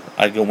after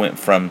I went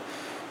from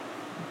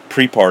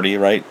pre-party,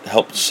 right?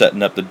 Helped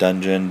setting up the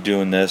dungeon,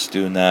 doing this,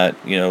 doing that,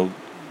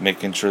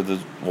 making sure the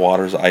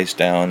water's iced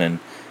down and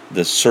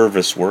the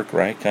service work,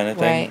 right? Kind of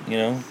thing,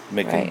 right.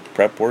 Making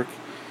prep work.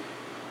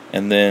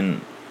 And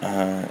then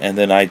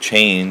I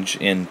change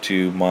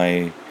into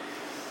my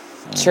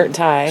shirt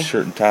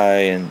and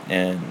tie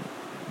and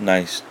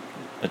nice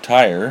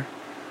attire,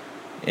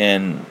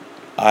 and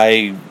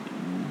I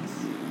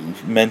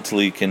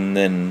mentally can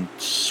then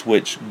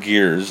switch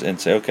gears and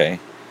say, okay,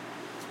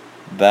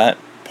 that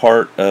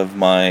part of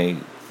my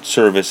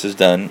service is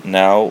done.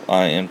 Now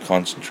I am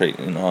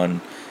concentrating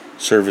on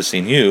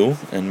servicing you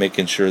and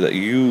making sure that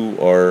you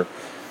are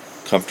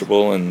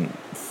comfortable and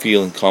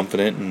feeling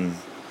confident, and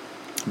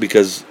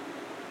because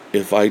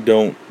if I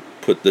don't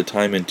put the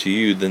time into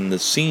you, then the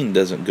scene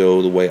doesn't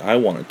go the way I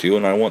want it to,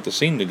 and I want the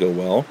scene to go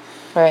well.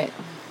 Right.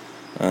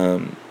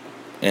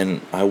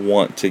 And I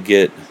want to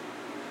get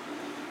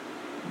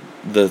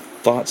the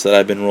thoughts that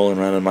I've been rolling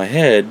around in my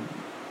head,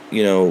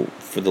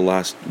 for the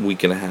last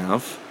week and a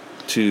half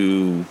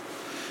to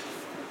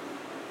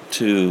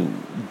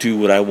do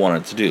what I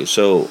want it to do.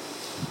 So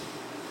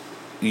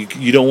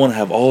you don't want to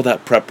have all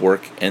that prep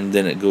work and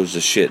then it goes to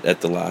shit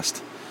at the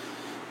last,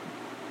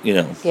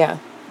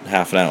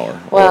 half an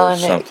hour. Well, or and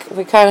something.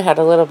 We kind of had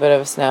a little bit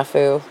of a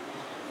snafu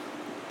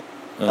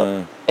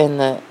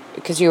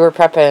because you were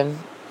prepping.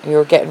 You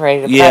were getting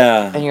ready to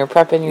prep, and you were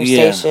prepping your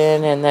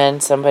station, and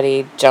then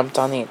somebody jumped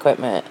on the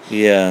equipment.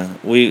 Yeah,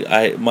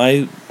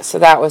 So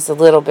that was a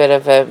little bit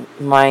of a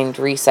mind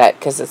reset,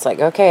 because it's like,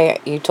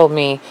 okay, you told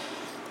me,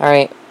 all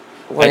right,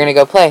 we're going to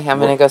go play. I'm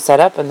going to go set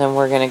up, and then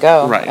we're going to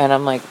go. Right. And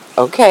I'm like,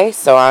 okay,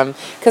 so I'm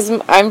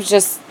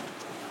just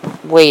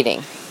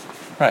waiting.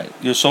 Right,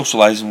 you're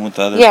socializing with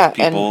other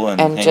people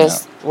and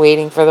just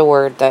waiting for the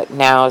word that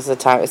now is the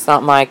time. It's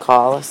not my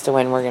call as to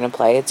when we're going to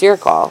play. It's your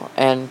call,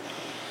 and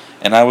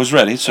I was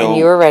ready, so... And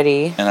you were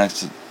ready. And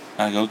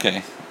I go,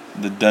 okay,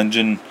 the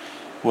dungeon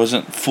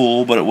wasn't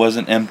full, but it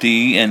wasn't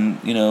empty, and,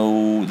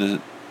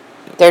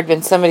 there'd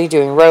been somebody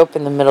doing rope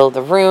in the middle of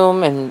the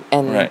room, and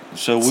right.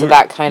 So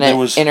that kind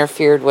of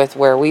interfered with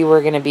where we were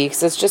going to be,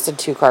 because it's just a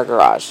 2-car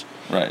garage.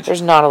 Right.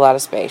 There's not a lot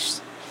of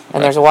space.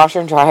 And there's a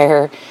washer and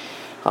dryer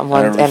on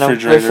one, and a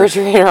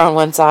refrigerator on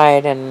one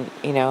side, and,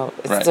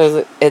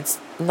 so it's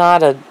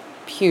not a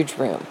huge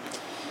room.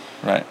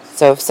 Right.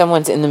 So if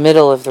someone's in the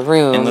middle of the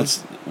room...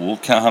 And we'll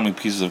count how many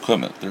pieces of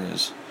equipment there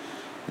is.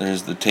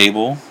 There's the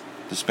table,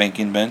 the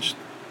spanking bench,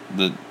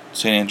 the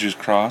St. Andrew's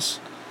cross,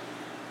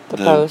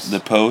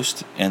 the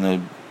post,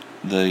 and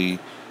the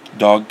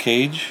dog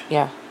cage.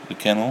 Yeah. The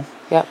kennel.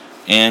 Yep.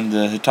 And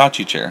the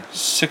Hitachi chair.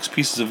 6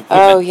 pieces of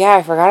equipment. Oh, yeah,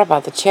 I forgot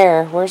about the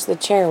chair. Where's the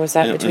chair? Was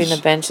that between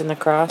the bench and the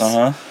cross?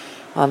 Uh-huh.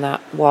 On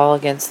that wall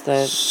against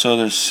the... So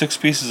there's 6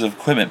 pieces of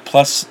equipment,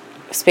 plus...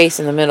 Space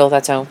in the middle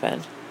that's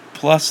open.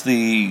 Plus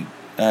the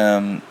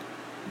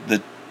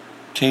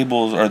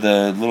tables or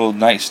the little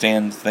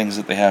nightstand things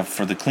that they have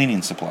for the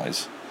cleaning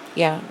supplies.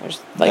 Yeah,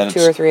 there's like 2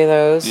 or 3 of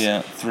those.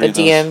 Yeah, 3 of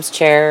those. The DM's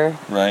chair.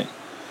 Right.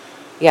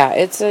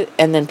 Yeah,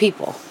 and then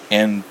people.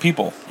 And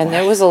people. And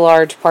there was a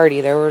large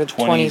party. There were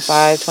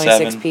 25,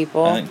 26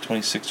 people. I think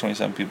 26,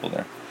 27 people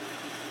there.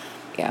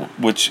 Yeah.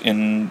 Which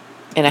in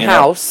a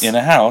house. In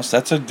a house,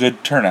 that's a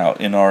good turnout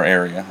in our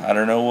area. I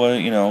don't know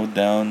what,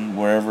 down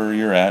wherever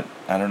you're at.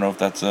 I don't know if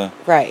that's a...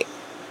 Right.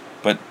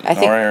 But in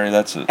our area,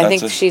 I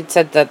think she'd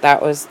said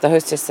that was, the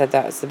hostess said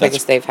that was the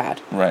biggest they've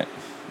had. Right.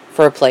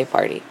 For a play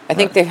party. I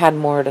think they've had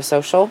more at a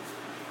social.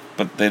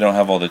 But they don't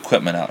have all the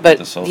equipment out at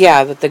the social.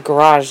 Yeah, but the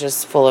garage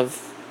is full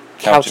of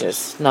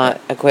couches,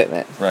 not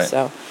equipment. Right.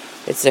 So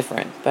it's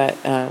different. But,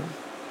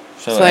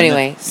 so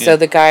anyway, so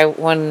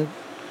one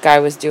guy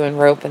was doing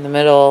rope in the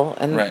middle,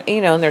 and,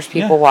 and there's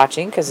people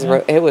watching, because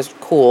it was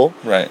cool.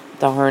 Right.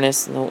 The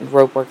harness and the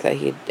rope work that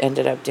he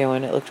ended up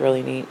doing, it looked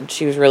really neat. And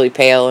she was really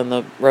pale, and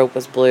the rope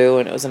was blue,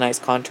 and it was a nice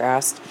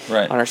contrast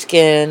on her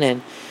skin.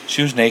 And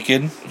she was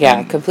naked.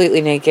 Yeah,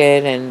 completely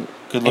naked, and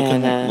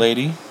good-looking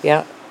lady.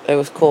 Yeah, it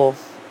was cool.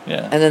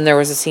 Yeah. And then there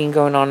was a scene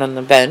going on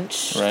the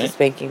bench, the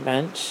spanking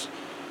bench.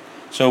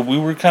 So we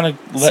were kind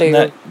of letting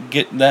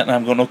and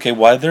I'm going, okay,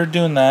 while they're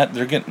doing that,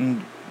 they're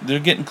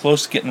getting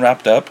close to getting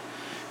wrapped up.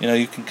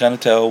 You can kind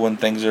of tell when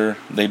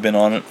they've been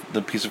on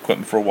the piece of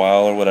equipment for a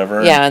while or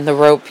whatever. Yeah, and the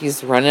rope,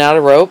 he's running out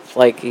of rope,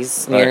 like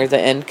he's near the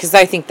end. Because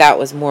I think that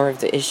was more of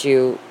the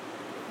issue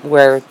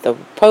where the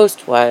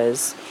post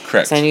was.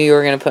 Correct. Because I knew you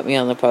were going to put me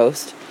on the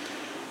post.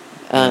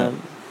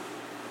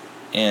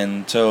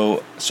 And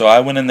so I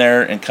went in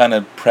there and kind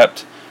of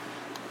prepped.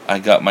 I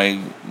got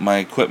my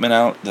equipment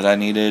out that I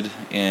needed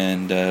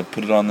and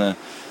put it on the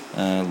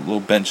little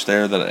bench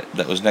there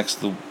that was next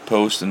to the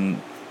post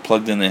and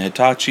plugged in the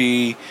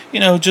Hitachi.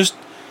 Just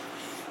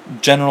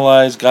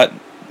generalized,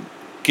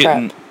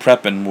 getting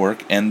prepping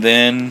work, and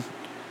then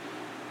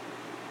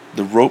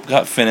the rope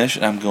got finished,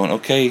 and I'm going,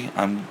 okay,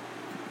 I'm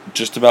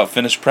just about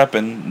finished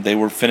prepping. They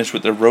were finished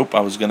with their rope. I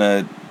was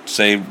gonna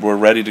say we're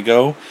ready to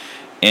go,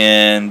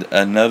 and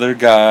another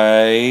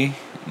guy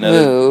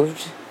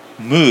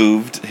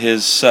moved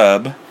his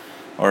sub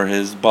or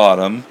his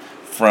bottom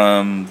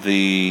from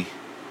the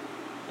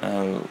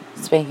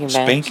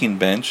spanking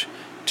bench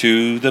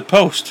to the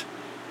post,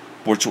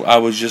 which I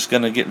was just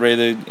going to get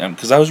ready to,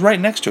 because I was right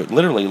next to it,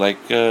 literally like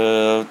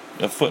a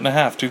foot and a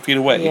half, 2 feet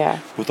away,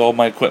 with all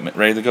my equipment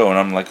ready to go. And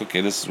I'm like,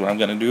 okay, this is what I'm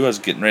going to do. I was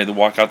getting ready to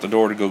walk out the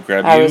door to go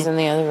grab you. I was in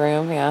the other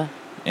room,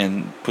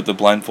 and put the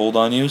blindfold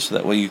on you so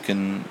that way you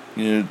can,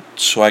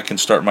 so I can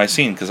start my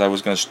scene, because I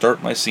was going to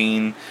start my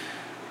scene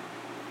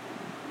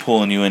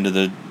pulling you into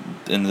the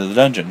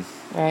dungeon.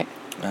 Right.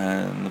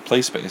 And the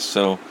play space.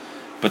 So,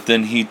 but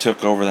then he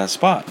took over that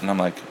spot, and I'm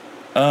like,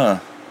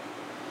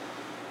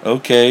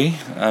 okay.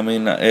 I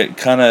mean, it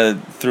kind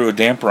of threw a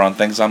damper on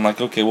things. I'm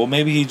like, okay, well,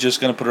 maybe he's just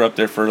going to put her up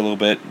there for a little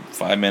bit,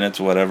 5 minutes,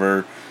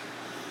 whatever,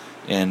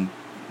 and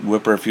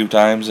whip her a few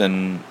times,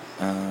 and...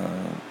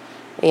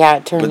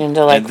 it turned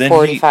into like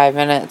 45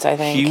 minutes, I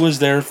think. He was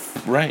there,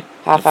 right.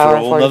 Half hour,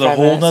 45 minutes.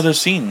 Whole nother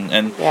scene.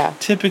 And yeah.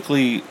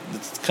 Typically,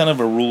 it's kind of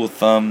a rule of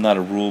thumb, not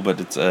a rule, but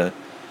it's a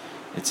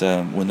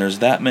when there's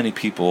that many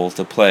people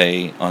to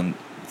play on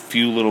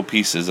few little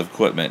pieces of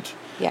equipment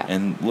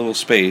and little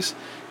space,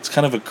 it's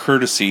kind of a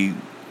courtesy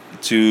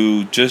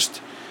to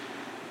just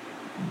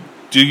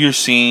do your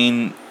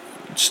scene,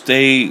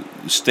 stay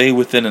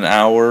within an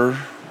hour.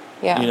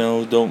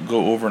 Yeah. Don't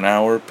go over an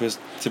hour, because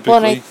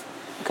typically...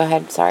 Go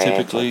ahead, sorry.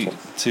 Typically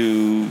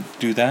to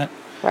do that.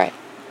 Right.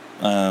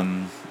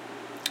 And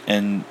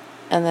then...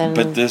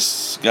 But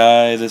this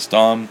guy, this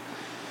Dom...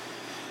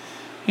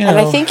 And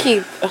I think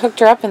he hooked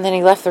her up and then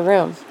he left the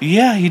room.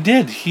 Yeah, he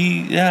did.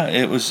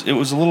 It was a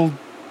little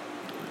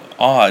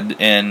odd,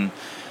 and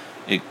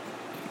it,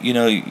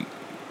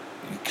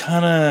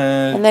 kind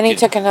of... And then he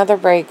took another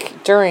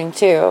break during,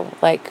 too.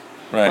 Like,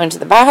 right. Went to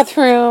the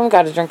bathroom,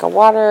 got a drink of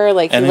water,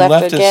 like, and he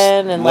left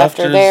again and left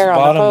her there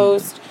on the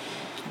post.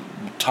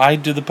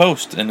 Tied to the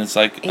post, and it's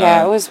like...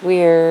 Yeah, it was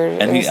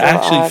weird. And he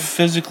actually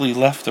physically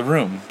left the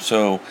room,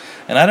 so...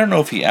 And I don't know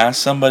if he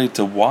asked somebody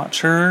to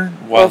watch her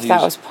while if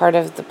that was part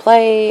of the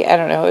play. I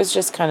don't know. It was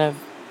just kind of...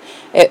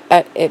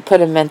 It put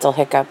a mental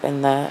hiccup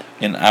in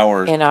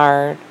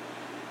our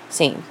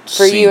scene.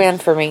 For you and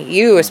for me.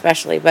 You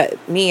especially,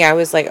 but me, I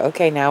was like,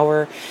 okay, now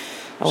I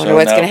wonder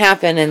what's going to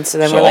happen, and so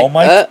then we're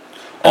like...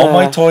 All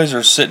my toys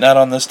are sitting out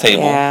on this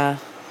table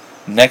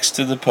next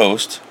to the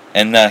post,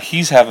 and now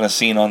he's having a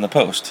scene on the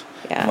post.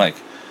 Yeah. I'm like,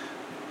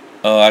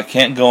 I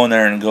can't go in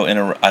there and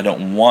I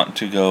don't want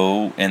to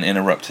go and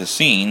interrupt his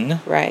scene.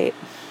 Right.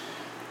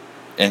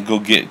 And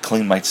go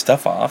clean my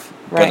stuff off.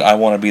 Right. But I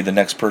want to be the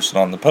next person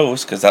on the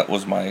post, because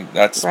that's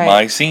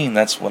my scene.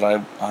 That's what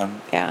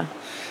I'm. Yeah.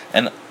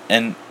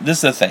 And this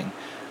is the thing.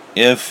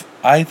 If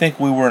I think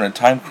we were in a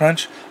time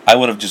crunch, I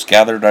would have just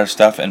gathered our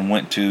stuff and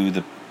went to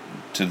the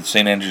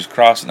St. Andrew's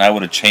Cross, and I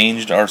would have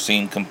changed our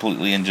scene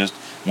completely and just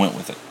went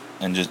with it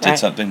and just did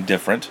something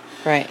different.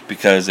 Right.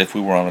 Because if we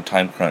were on a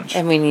time crunch.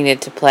 And we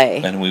needed to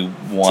play. And we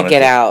wanted to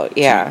get out,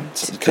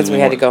 because we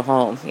had to go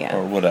home,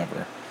 or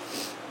whatever.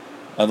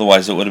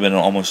 Otherwise, it would have been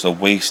almost a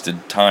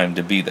wasted time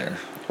to be there.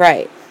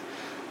 Right.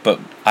 But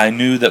I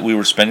knew that we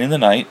were spending the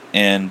night,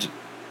 and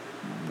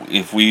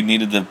if we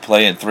needed to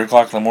play at 3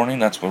 o'clock in the morning,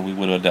 that's what we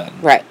would have done.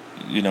 Right.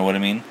 You know what I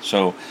mean?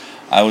 So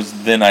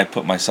I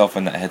put myself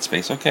in that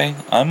headspace. Okay,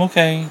 I'm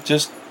okay.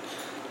 Just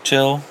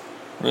chill,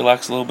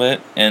 relax a little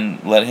bit,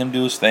 and let him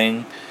do his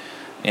thing.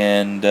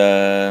 And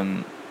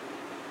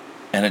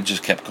it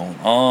just kept going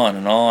on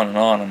and on and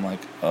on. I'm like,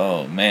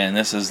 oh man,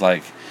 this is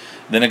like...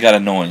 Then it got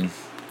annoying,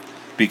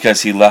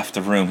 because he left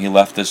the room. He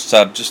left this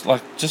sub just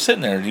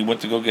sitting there. He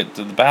went to go get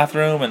to the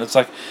bathroom, and it's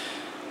like,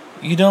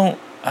 I don't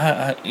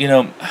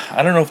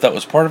know if that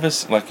was part of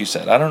his, like you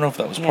said, I don't know if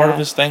that was part of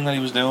his thing that he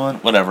was doing,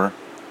 whatever.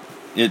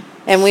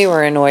 And we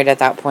were annoyed at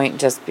that point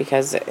just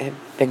because it had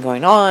been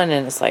going on,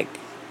 and it's like,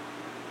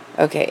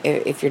 okay,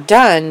 if you're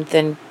done,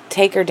 then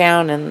take her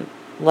down and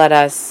let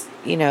us,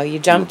 you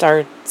jumped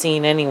our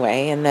scene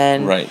anyway, and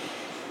then... Right.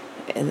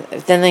 And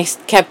then they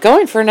kept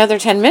going for another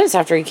 10 minutes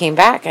after he came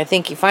back. I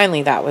think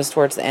that was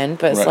towards the end,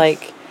 but it's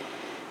like,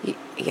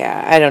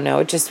 I don't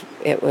know.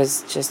 It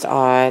was just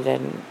odd,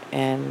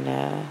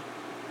 and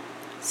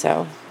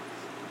so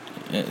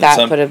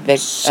that put a big...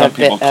 Some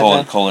people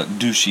call it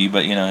douchey,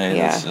 but, hey,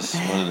 that's just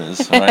what it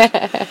is,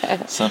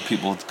 right? Some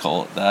people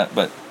call it that,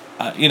 but,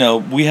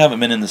 we haven't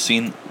been in the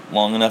scene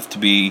long enough to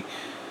be...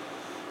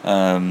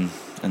 in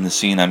the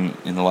scene, I'm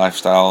in the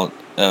lifestyle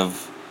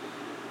of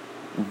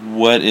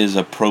what is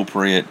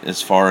appropriate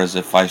as far as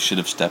if I should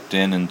have stepped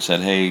in and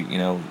said, hey,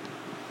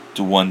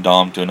 to one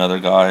dom to another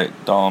guy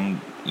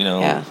dom.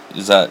 Yeah.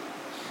 Is that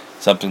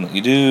something that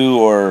you do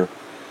or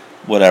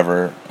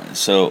whatever?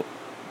 So,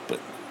 but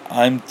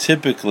I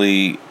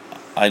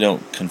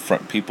don't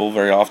confront people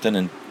very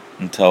often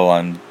until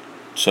I'm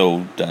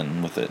so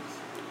done with it.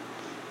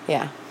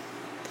 Yeah.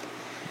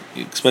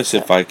 Especially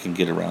if I can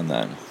get around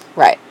that.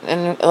 Right.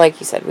 And like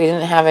you said, we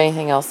didn't have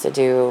anything else to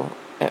do.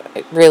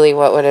 Really,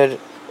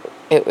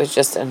 it was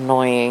just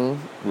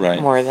annoying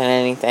more than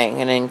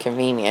anything, an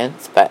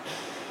inconvenience. But,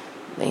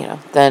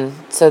 then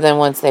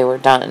once they were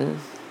done,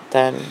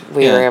 then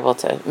we were able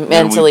to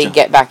mentally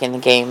get back in the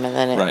game, and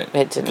then it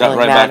didn't really matter. Got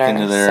right back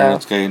into there.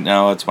 Okay,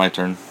 now it's my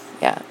turn.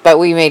 Yeah, but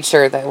we made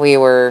sure that we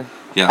were...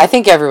 Yeah. I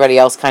think everybody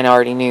else kind of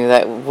already knew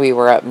that we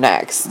were up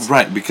next.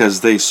 Right,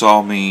 because they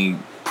saw me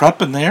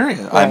prepping the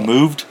area. Right.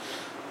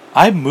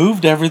 I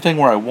moved everything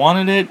where I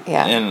wanted it.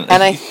 Yeah,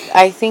 and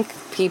I think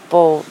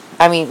people...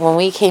 I mean, when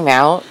we came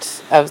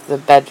out of the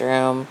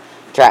bedroom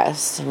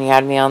dressed, and you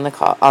had me on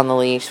the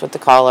leash with the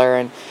collar,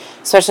 and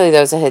especially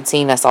those that had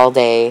seen us all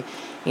day,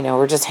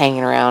 we're just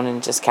hanging around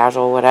and just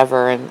casual,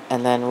 whatever,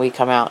 and then we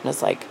come out and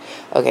it's like,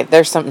 okay,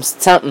 there's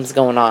something's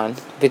going on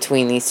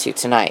between these two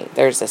tonight.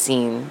 There's a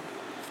scene.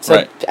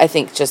 So I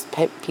think just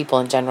people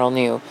in general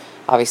knew,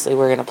 obviously,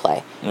 we're going to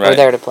play. Right. We're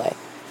there to play.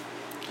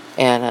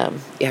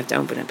 And you have to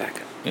open it back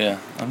up. Yeah,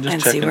 I'm just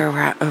and checking. See where we're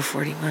at.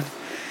 41.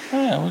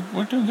 Oh, yeah,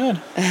 we're doing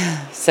good.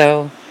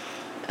 So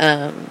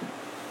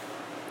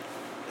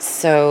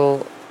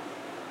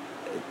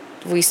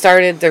we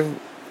started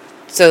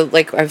so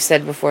like I've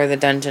said before, the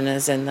dungeon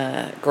is in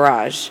the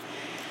garage.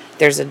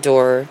 There's a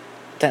door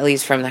that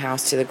leads from the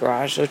house to the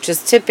garage, which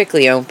is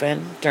typically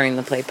open during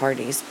the play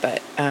parties.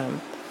 But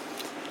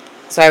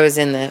so I was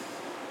in the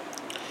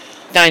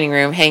dining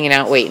room hanging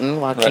out,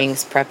 waiting while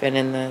King's prepping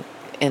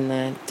in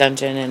the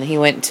dungeon, and he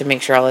went to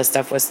make sure all his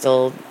stuff was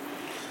still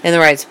in the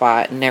right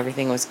spot and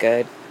everything was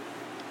good.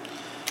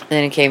 And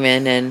then he came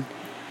in and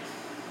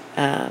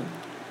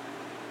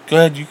go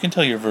ahead, you can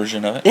tell your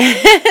version of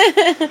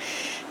it.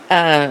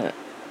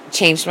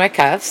 Changed my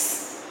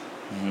cuffs.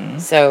 Mm-hmm.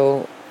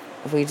 So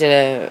we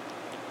did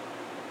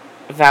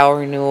a vow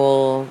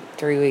renewal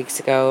 3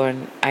 weeks ago,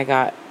 and I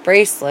got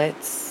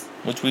bracelets.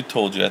 Which we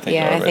told you, I think.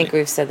 Yeah, already. I think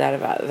we've said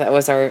that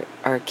was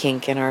our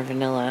kink and our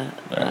vanilla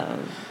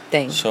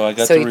thing. So I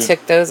got. So he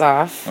took those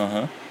off,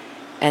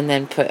 and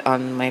then put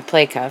on my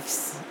play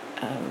cuffs,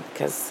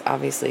 because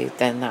obviously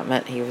then that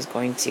meant he was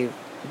going to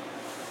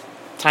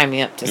tie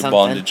me up to something.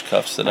 Bondage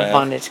cuffs that I have.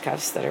 Bondage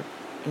cuffs that are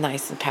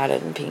nice and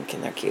padded and pink,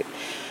 and they're cute.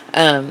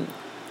 And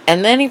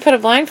then he put a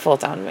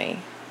blindfold on me.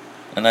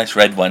 A nice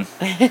red one.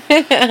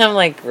 And I'm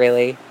like,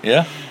 really?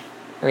 Yeah.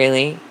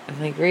 Really?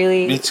 I'm like,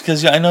 really? It's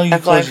because I know you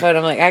blindfold.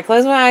 I'm like, I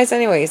close my eyes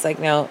anyway. He's like,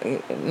 no,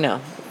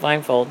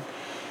 blindfold.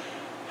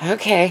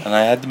 Okay. And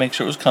I had to make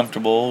sure it was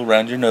comfortable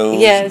around your nose.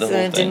 Yes, and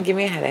it didn't give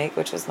me a headache,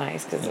 which was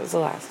nice because it was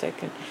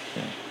elastic. And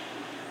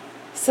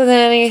so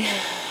then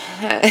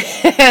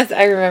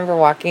I remember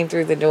walking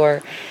through the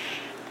door.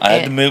 I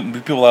had to move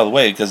people out of the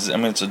way because,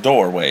 it's a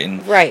doorway.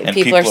 And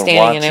people are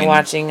standing and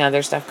watching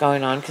other stuff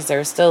going on because there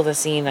was still the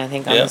scene, I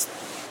think,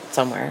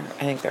 somewhere.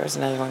 I think there was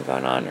another one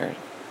going on, or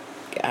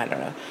I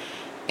don't know.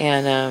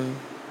 And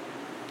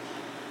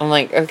I'm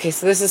like, okay,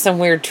 so this is some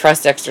weird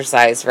trust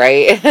exercise,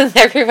 right? And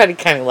everybody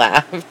kind of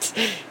laughed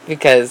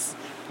because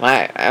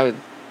I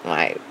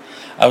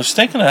was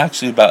thinking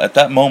actually about, at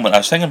that moment, I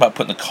was thinking about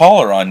putting the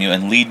collar on you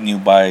and leading you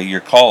by your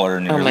collar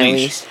and your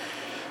leash.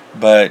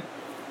 But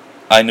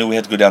I knew we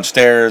had to go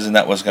downstairs, and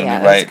that was going to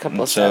be right.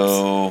 And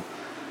so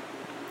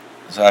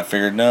I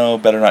figured, no,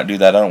 better not do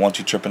that. I don't want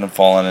you tripping and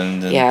falling.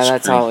 And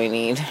that's all we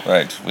need.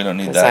 Right, we don't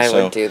need that. I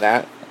would do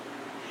that.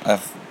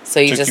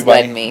 So you just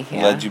led me.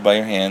 Yeah. Led you by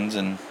your hands,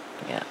 and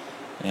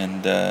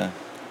that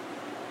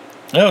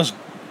was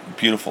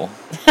beautiful.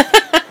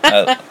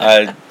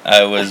 I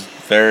was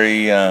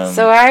very.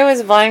 So I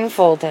was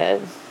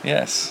blindfolded.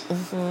 Yes.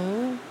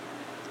 Mm-hmm.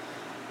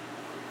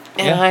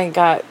 And I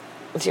got.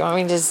 Do you want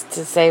me just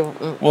to say?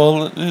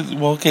 Well,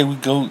 okay.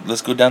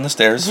 Let's go down the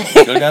stairs.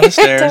 Go down the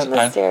stairs.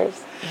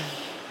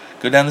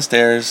 Go down the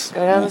stairs.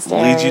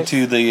 Lead you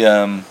to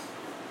the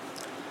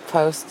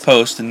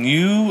post.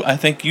 And I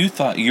think you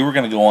thought you were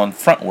going to go on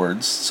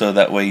frontwards, so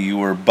that way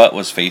your butt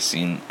was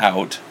facing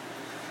out.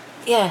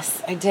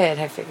 Yes, I did.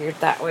 I figured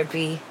that would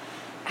be.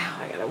 Ow!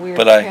 I got a weird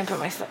cramp in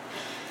my foot.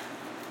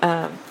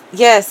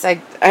 Yes,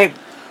 I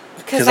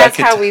because that's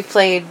how we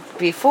played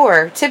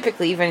before.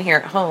 Typically, even here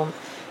at home.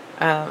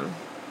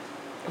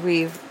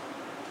 We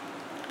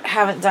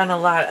haven't done a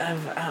lot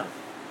of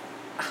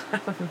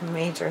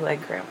major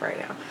leg cramp right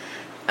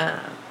now.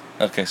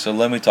 Okay, so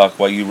let me talk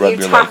while you rub your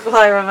leg. You talk while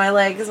I rub my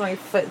leg because my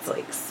foot's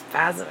like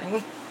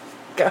spasming.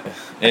 Go.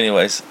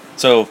 Anyways,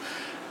 so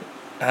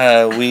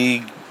I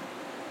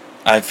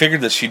figured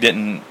that she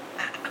didn't,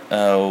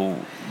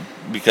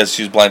 because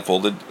she was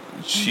blindfolded.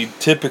 She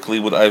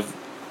typically would put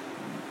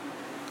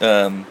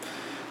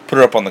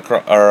her up on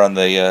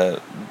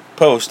the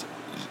post.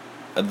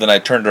 Then I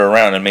turned her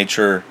around and made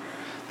sure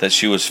that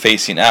she was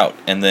facing out,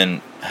 and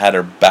then had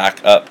her back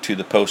up to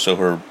the post, so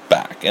her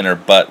back and her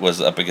butt was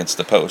up against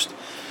the post.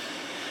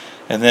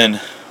 and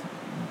then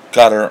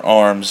got her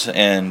arms,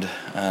 and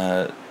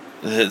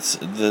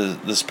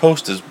this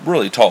post is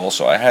really tall,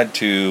 so I had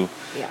to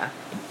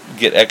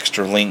get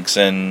extra links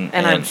and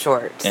I'm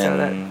short, so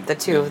that the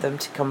two of them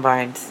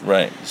combined.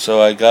 Right.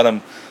 So I got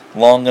them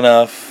long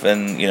enough,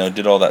 and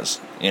did all that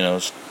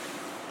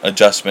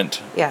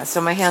adjustment. Yeah. So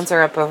my hands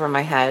are up over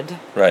my head.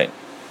 Right.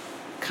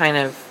 Kind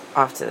of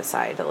off to the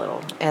side a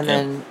little, and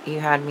then you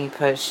had me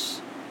push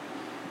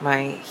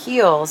my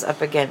heels up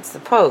against the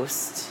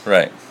post.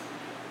 Right.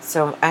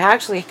 So I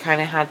actually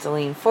kind of had to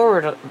lean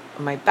forward,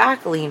 my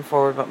back leaned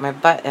forward, but my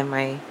butt and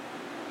my,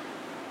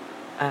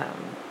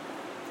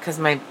 because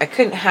I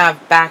couldn't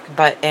have back,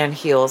 butt, and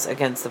heels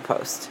against the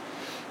post.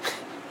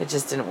 It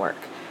just didn't work.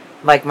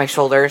 Like my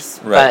shoulders,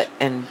 butt,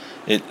 and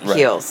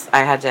heels.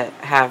 I had to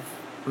have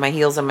my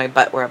heels and my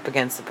butt were up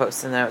against the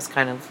post, and then it was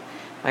kind of,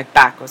 my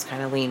back was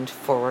kind of leaned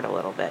forward a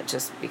little bit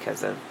just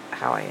because of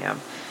how I am.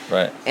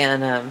 Right.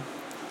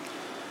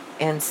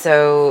 And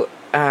so,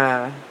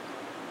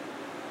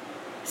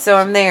 so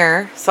I'm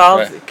there.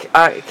 So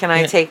can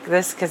I take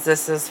this? Because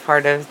this is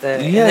part of the...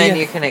 and then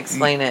you can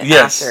explain it after.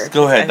 Yes,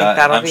 go ahead. I think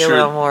that'll be a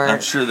little more...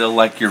 I'm sure they'll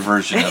like your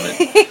version of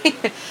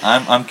it.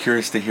 I'm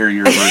curious to hear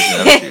your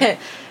version of it, too.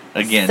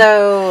 Again.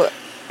 So,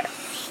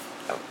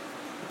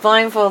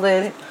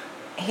 blindfolded,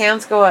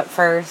 hands go up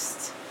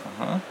first.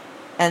 Uh-huh.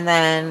 And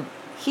then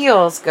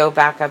heels go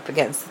back up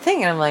against the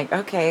thing. And I'm like,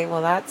 okay,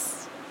 well,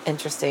 that's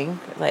interesting.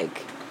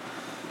 Like,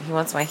 he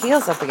wants my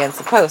heels up against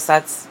the post.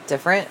 That's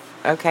different.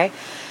 Okay.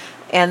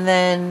 And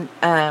then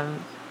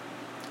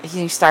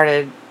he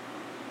started,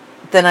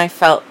 then I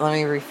felt, let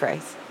me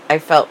rephrase, I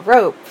felt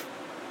rope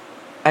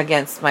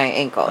against my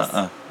ankles.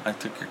 I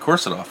took your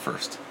corset off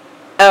first.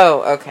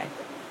 Oh, okay.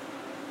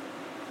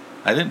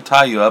 I didn't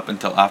tie you up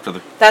until after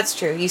the... That's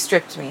true. You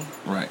stripped me.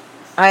 Right.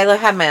 I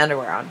had my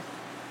underwear on.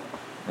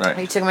 Right.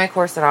 You took my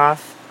corset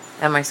off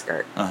and my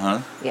skirt. Uh-huh.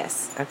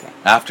 Yes, okay.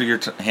 After your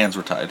hands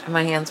were tied.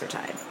 My hands were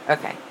tied.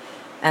 Okay.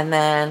 And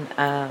then...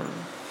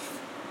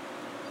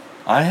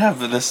 I have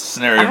this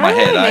scenario in my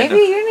head.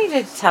 Maybe you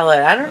need to tell it.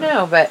 I don't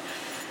know, but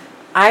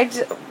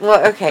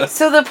well, okay.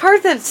 So the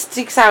part that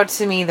sticks out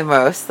to me the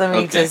most, let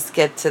me just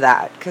get to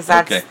that, because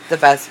that's the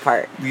best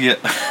part. Yeah.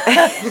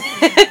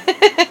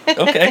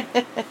 Okay.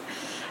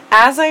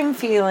 As I'm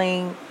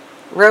feeling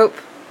rope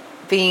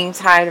being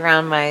tied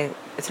around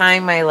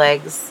tying my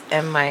legs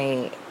and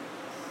my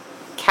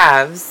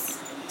calves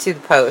to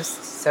the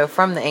post, so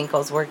from the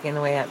ankles working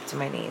the way up to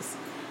my knees,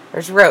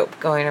 there's rope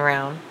going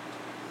around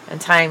and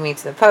tying me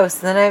to the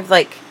post. And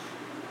then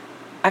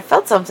I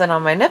felt something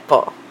on my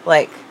nipple.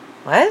 Like,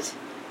 what?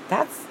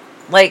 That's,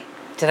 like,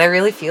 did I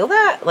really feel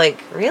that?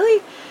 Like,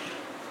 really?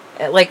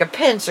 Like a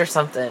pinch or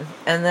something.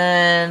 And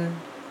then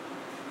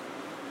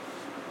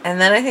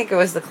I think it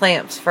was the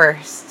clamps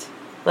first.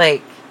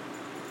 Like,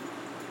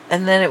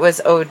 and then it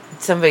was,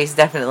 somebody's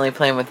definitely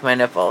playing with my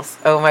nipples.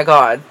 Oh my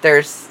God,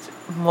 there's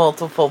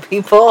multiple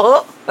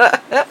people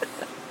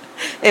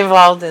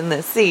involved in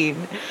this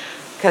scene.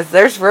 Because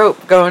there's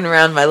rope going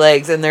around my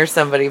legs and there's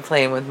somebody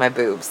playing with my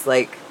boobs.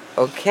 Like,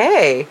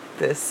 okay,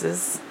 this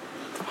is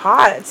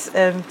hot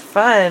and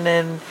fun.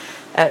 And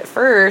at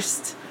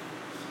first,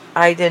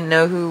 I didn't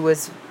know who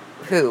was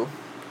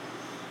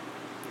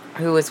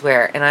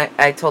where. And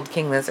I told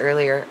King this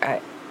earlier.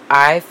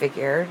 I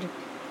figured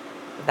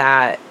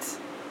that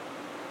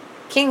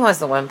King was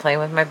the one playing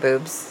with my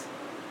boobs.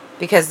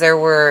 Because there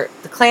were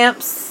the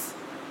clamps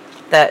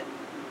that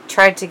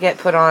tried to get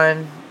put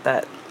on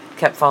that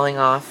kept falling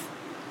off.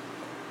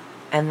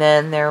 And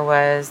then there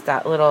was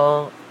that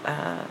little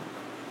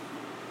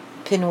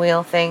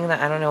pinwheel thing that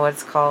I don't know what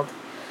it's called.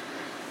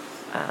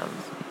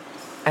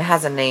 It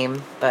has a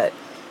name, but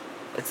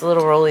it's a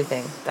little rolly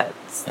thing that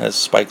has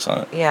spikes on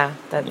it. Yeah,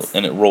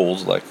 and it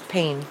rolls like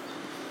pain.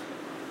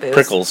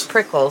 Prickles.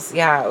 Prickles.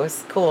 Yeah, it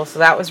was cool. So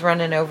that was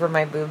running over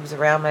my boobs,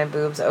 around my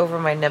boobs, over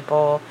my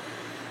nipple,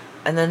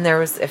 and then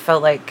it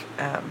felt like,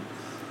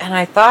 and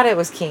I thought it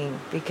was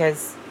King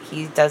because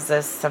he does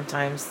this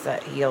sometimes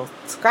that he'll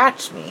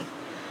scratch me.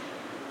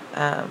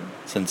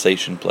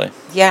 Sensation play.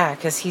 Yeah,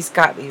 because he's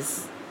got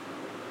these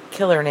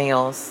killer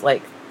nails,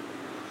 like,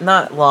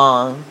 not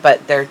long,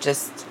 but they're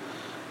just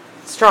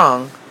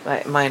strong.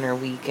 Like, mine are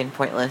weak and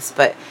pointless,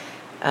 but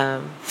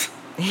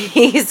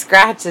he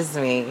scratches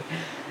me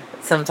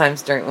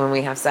sometimes when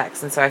we have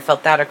sex, and so I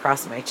felt that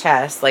across my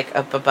chest, like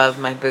up above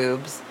my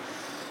boobs,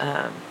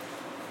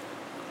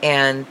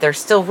 and there's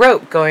still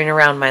rope going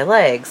around my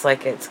legs,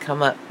 like it's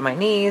come up my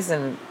knees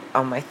and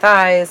on my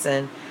thighs,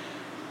 and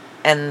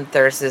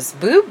there's this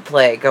boob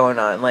play going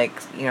on, like,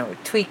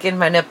 tweaking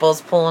my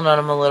nipples, pulling on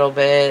them a little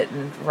bit,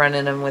 and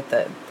running them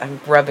I'm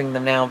rubbing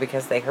them now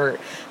because they hurt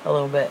a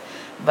little bit,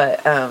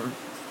 but,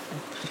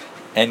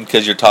 and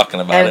because you're talking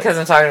about it. And because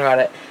I'm talking about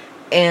it.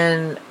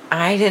 And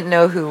I didn't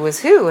know who was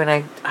who,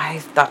 and I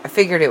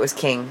figured it was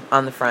King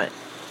on the front,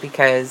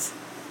 because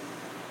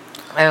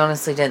I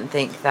honestly didn't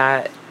think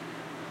that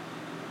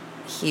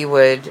he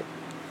would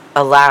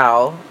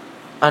allow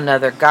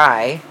another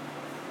guy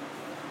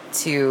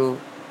to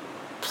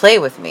play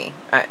with me.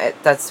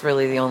 That's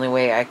really the only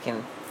way I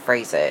can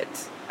phrase it.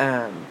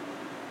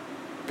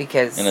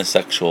 Because in a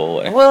sexual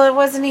way. Well, it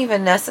wasn't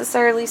even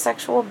necessarily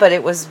sexual, but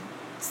it was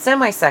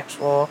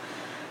semi-sexual.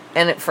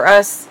 And for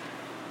us,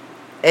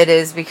 it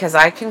is because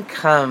I can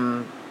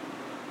come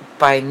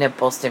by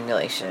nipple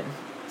stimulation.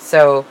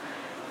 So,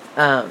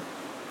 but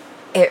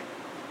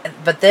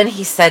then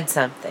he said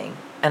something,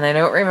 and I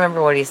don't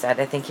remember what he said.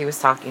 I think he was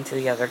talking to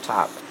the other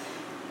top,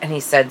 and he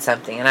said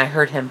something, and I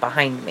heard him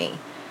behind me.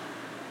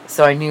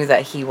 So I knew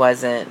that he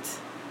wasn't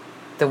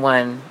the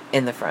one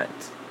in the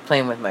front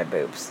playing with my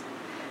boobs.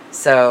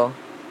 So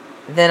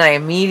then I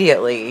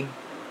immediately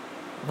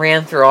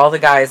ran through all the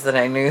guys that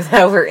I knew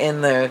that were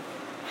in the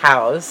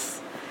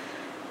house.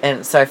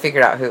 And so I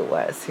figured out who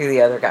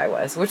the other guy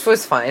was, which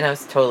was fine. I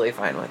was totally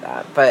fine with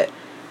that. But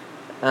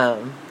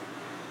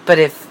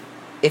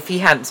if he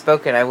hadn't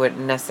spoken, I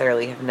wouldn't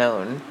necessarily have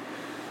known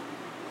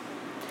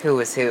who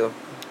was who.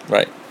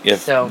 Right.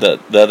 If the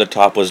other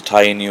top was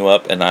tying you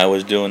up and I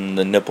was doing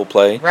the nipple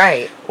play.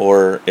 Right.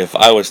 Or if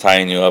I was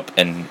tying you up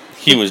and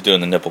he was doing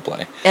the nipple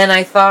play. And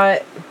I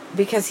thought,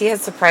 because he had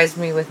surprised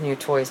me with new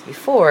toys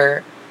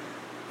before,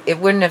 it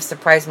wouldn't have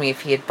surprised me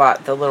if he had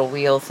bought the little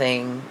wheel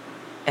thing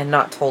and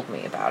not told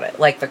me about it.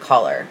 Like the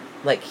collar.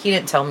 Like, he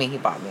didn't tell me he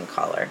bought me a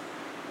collar.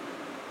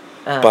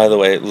 By the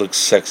way, it looks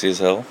sexy as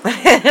hell.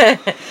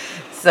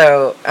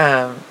 So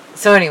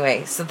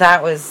anyway, so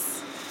that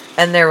was,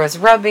 and there was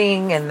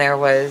rubbing, and there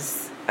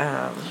was,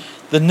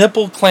 the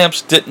nipple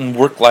clamps didn't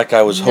work like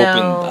I was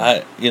hoping.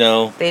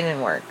 They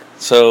didn't work.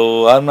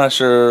 So I'm not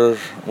sure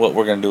what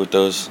we're gonna do with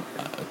those.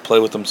 Play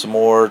with them some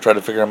more. Try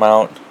to figure them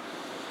out.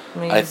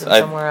 I'm gonna use them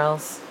somewhere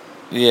else.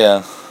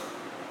 Yeah.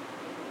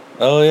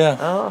 Oh yeah.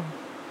 Oh.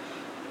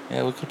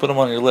 Yeah, we could put them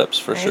on your lips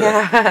for sure.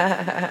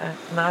 Yeah.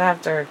 Not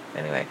after,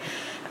 anyway.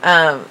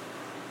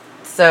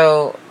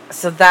 So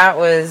that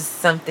was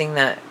something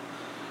that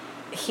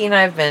he and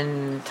I have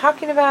been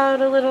talking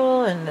about a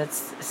little, and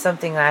it's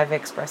something I've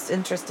expressed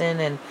interest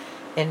in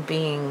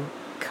being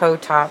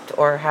co-topped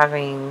or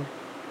having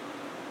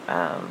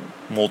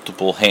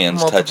multiple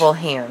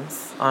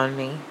hands on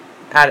me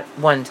at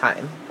one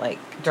time, like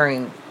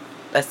during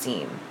a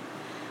scene.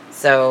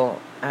 So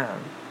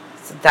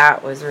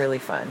that was really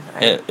fun.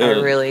 I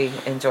really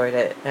enjoyed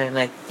it,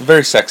 and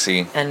very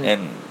sexy,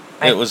 and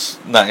it was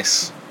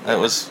nice. Yeah. It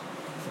was.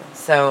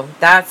 So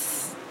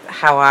that's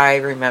how I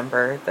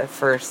remember the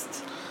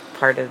first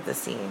part of the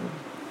scene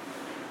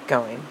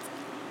going.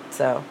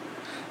 So.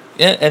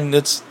 Yeah, and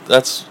it's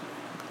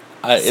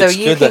so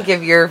you can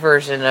give your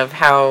version of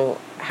how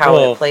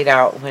it played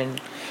out when.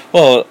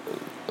 Well,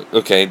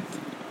 okay, down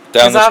the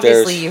stairs. Because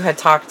obviously you had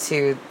talked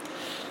to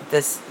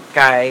this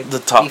guy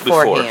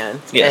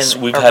beforehand. Yes,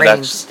 and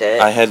arranged it.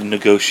 I had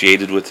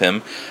negotiated with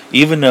him,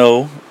 even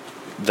though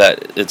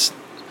that it's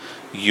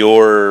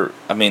your.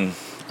 I mean,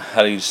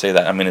 how do you say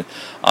that? I mean,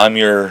 I'm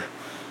your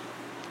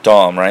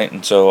dom, right?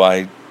 And so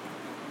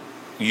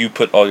you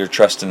put all your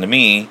trust into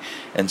me,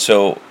 and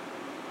so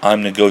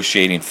I'm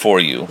negotiating for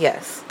you.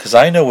 Yes. Because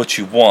I know what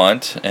you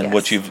want and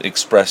what you've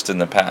expressed in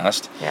the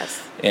past.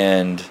 Yes.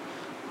 And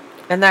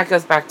that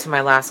goes back to my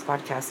last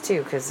podcast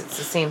too, because it's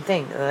the same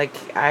thing. Like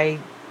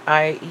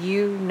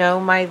you know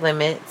my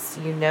limits.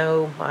 You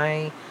know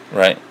my.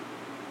 Right.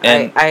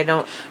 And I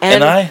don't.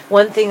 And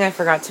one thing I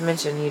forgot to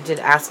mention, you did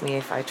ask me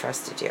if I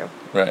trusted you.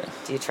 Right.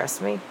 Do you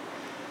trust me?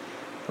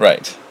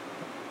 Right.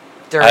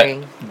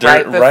 Right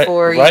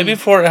before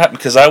it happened,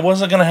 because I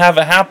wasn't going to have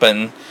it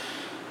happen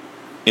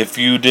if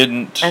you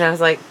didn't. And I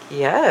was like,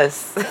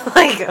 yes,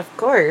 like of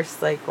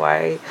course, like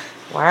why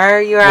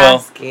are you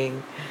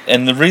asking?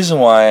 And the reason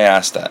why I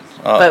asked that,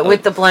 but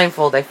with the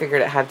blindfold, I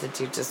figured it had to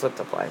do just with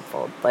the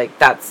blindfold. Like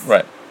that's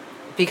right,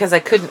 because I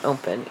couldn't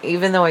open,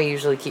 even though I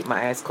usually keep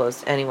my eyes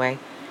closed anyway.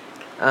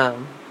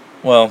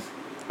 Well,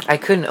 I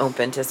couldn't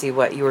open to see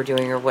what you were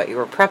doing or what you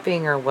were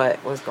prepping or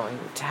what was going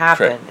to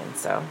happen, correct. And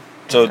so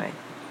anyway,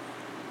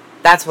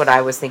 that's what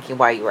I was thinking.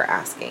 Why you were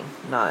asking,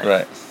 not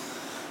right.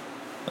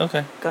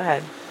 Okay. Go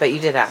ahead, but you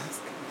did ask.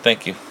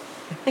 Thank you.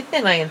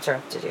 And I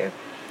interrupted you.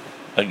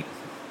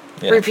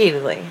 Yeah.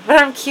 Repeatedly.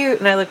 But I'm cute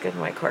and I look good in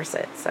my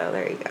corset, so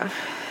there you go.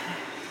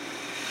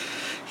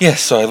 Yes,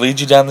 so I lead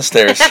you down the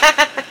stairs.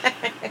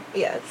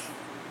 Yes.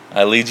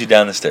 I lead you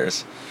down the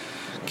stairs.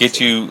 Get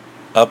you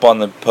up on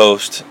the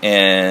post,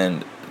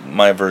 and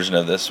my version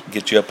of this,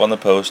 get you up on the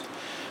post,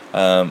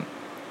 tie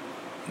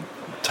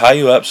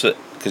you up,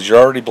 because you're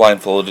already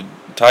blindfolded,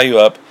 tie you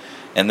up,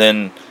 and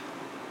then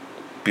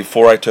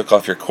before I took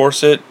off your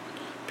corset,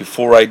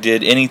 before I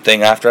did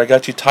anything, after I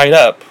got you tied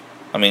up,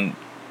 I mean,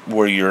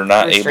 where you're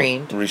not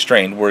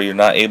restrained, where you're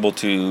not able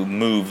to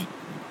move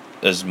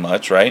as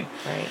much, right?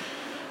 Right.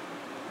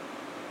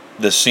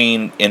 The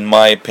scene, in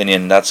my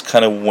opinion, that's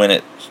kind of when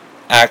it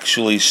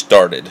actually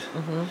started.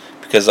 Mm-hmm.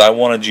 Because I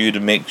wanted you to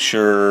make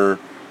sure,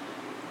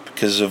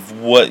 because of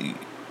what,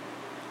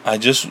 I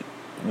just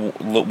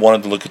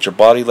wanted to look at your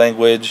body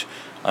language,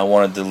 I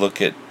wanted to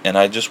look at, and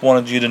I just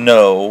wanted you to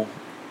know,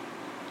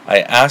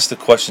 I asked the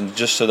question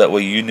just so that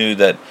way you knew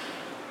that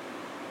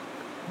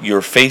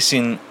you're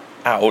facing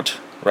out,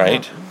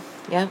 right?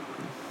 Yeah.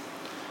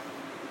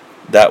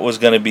 That was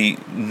going to be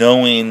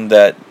knowing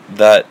that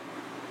that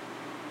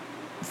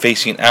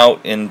facing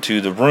out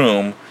into the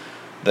room,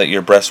 that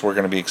your breasts were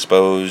going to be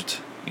exposed,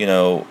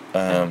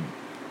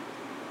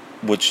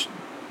 which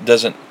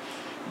doesn't,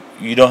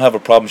 you don't have a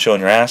problem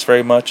showing your ass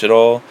very much at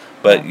all,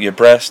 but your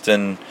breast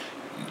and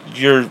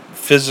your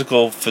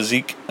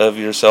physique of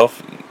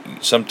yourself,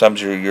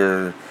 sometimes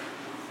you're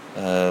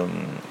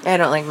I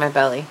don't like my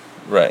belly.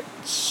 right.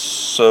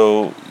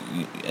 So,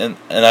 and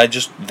I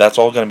just, that's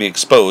all going to be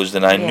exposed,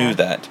 and I knew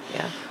that.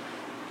 Yeah.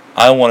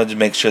 I wanted to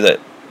make sure that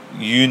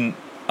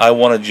I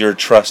wanted your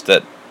trust.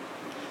 That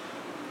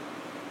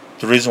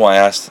the reason why I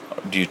asked,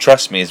 do you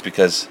trust me, is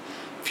because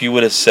if you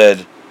would have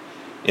said,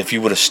 if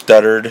you would have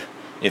stuttered,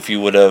 if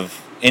you would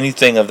have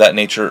anything of that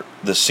nature,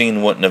 the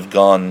scene wouldn't have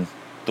gone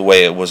the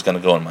way it was going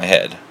to go in my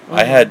head. Mm-hmm.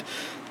 I had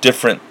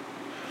different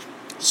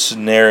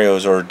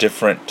scenarios or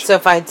different. So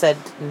if I'd said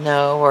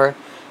no or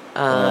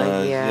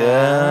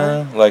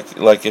yeah,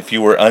 like if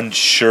you were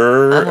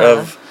unsure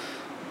of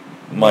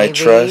my maybe,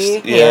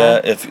 trust,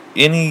 if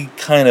any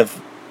kind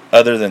of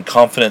other than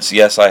confidence,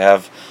 yes, I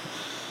have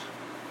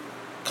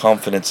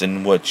confidence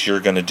in what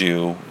you're going to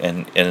do,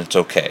 and it's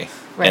okay,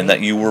 right. And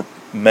that you were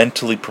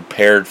mentally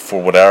prepared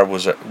for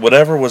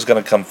whatever was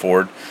going to come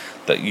forward,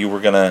 that you were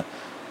going to.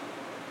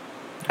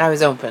 I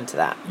was open to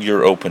that.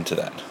 You're open to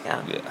that.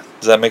 Yeah.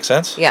 Does that make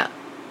sense? Yeah.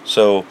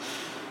 So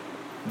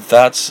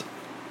that's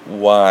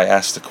why I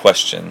asked the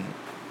question,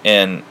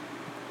 and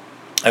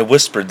I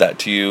whispered that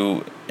to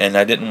you, and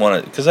I didn't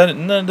want to, because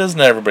it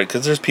doesn't everybody,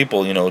 because there's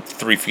people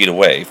 3 feet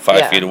away,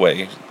 5 feet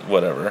away,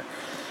 whatever.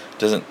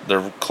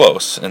 They're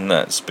close in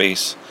that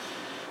space.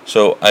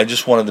 So I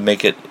just wanted to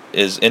make it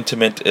as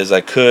intimate as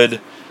I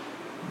could,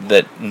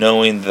 that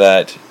knowing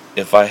that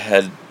if I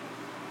had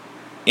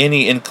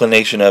any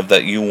inclination of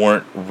that you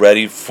weren't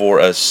ready for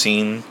a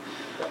scene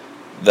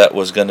that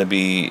was going to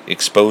be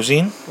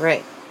exposing,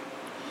 right,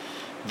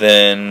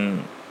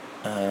 then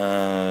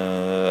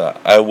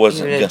I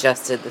wasn't. You would have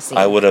adjusted the scene.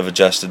 I would have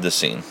adjusted the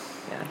scene.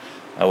 Yeah.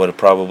 I would have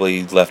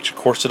probably left your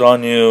corset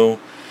on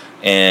you,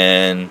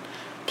 and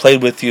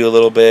played with you a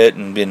little bit,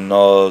 and been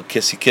all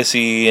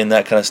kissy and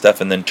that kind of stuff,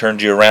 and then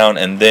turned you around,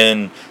 and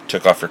then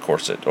took off your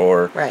corset.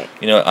 Or, right.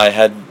 I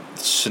had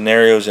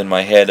scenarios in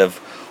my head of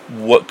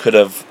what could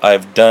have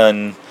I've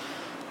done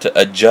to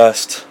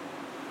adjust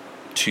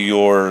to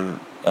your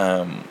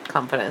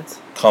confidence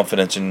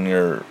in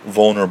your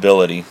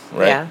vulnerability,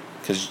 right? Yeah.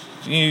 Because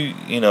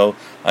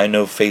I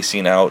know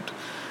facing out,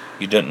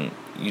 you don't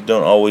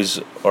always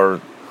are.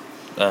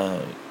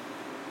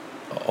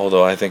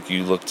 Although I think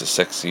you looked as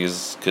sexy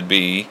as could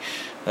be.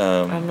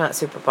 I'm not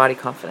super body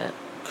confident.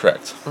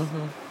 Correct.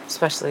 Mm-hmm.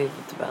 Especially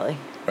with the belly.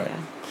 Right.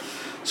 Yeah.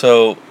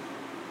 So,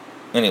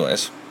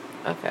 anyways.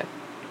 Okay.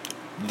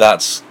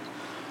 That's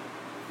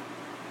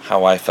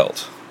how I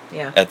felt.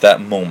 Yeah. At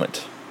that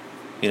moment.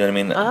 You know what I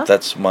mean? Uh-huh.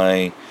 That's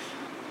my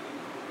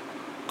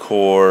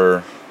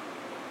core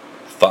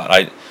thought.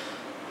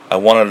 I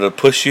wanted to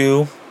push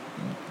you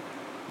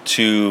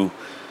to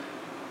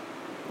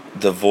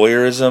the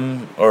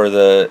voyeurism or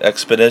the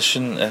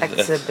exhibitionism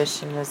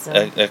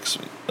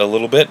a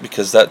little bit,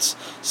 because that's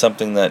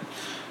something that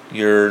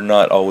you're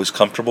not always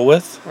comfortable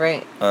with.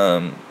 Right.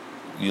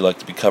 You like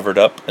to be covered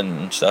up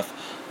and stuff,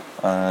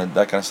 that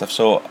kind of stuff.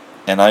 So,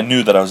 and I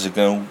knew that I was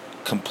going to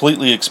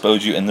completely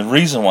expose you, and the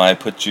reason why I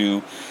put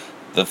you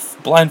the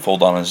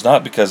blindfold on is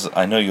not because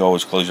I know you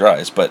always close your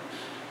eyes, but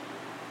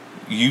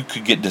you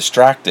could get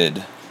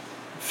distracted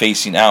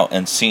facing out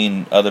and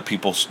seeing other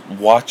people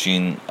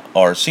watching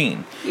our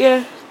scene.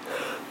 Yeah.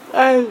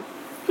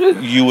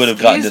 You would have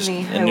gotten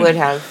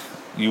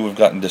You would have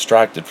gotten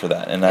distracted for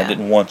that, and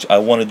yeah. I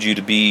wanted you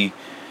to be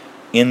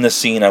in the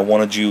scene. I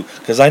wanted you,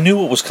 because I knew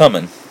what was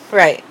coming.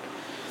 Right.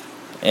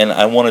 And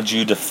I wanted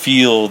you to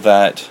feel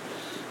that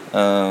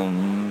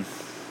yeah.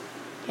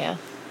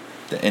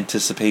 The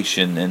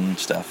anticipation and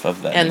stuff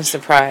of that. And the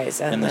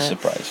surprise. And the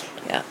surprise.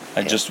 Yeah.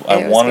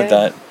 I wanted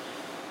that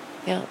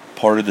yeah.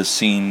 part of the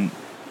scene,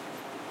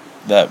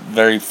 that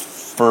very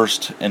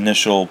first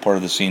initial part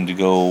of the scene, to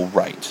go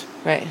right.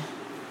 Right.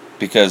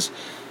 Because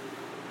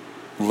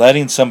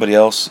letting somebody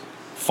else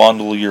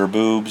fondle your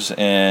boobs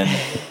and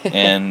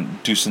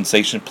and do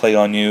sensation play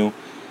on you,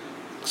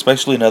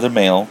 especially another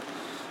male,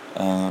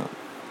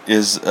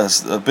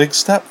 is a big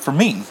step for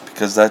me,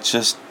 because that's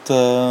just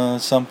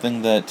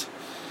something that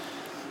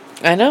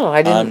I know.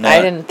 I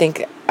didn't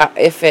think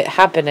if it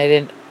happened.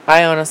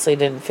 I honestly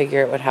didn't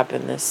figure it would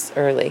happen this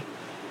early.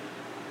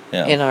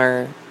 Yeah. In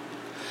our.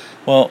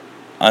 Well,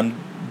 I'm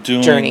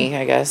doing journey,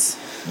 I guess.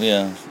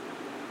 Yeah.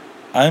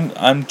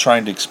 I'm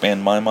trying to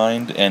expand my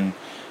mind and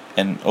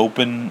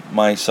open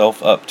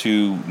myself up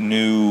to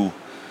new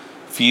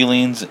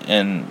feelings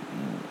and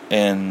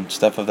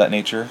stuff of that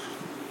nature,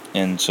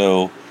 and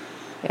so.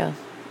 Yeah.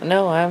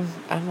 No, I'm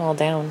all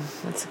down.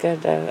 That's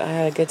good. I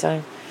had a good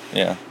time.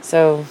 Yeah.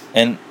 So.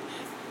 And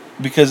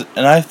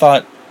I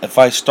thought, if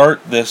I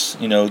start this,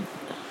 no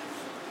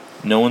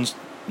one's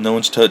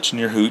touching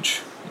your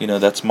hooch.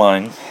 That's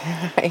mine.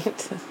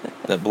 Right.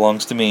 That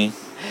belongs to me.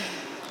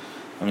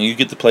 I mean, you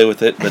get to play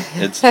with it, but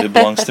it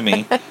belongs to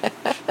me.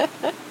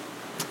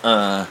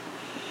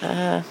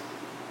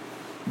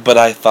 But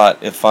I thought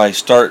if I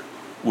start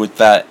with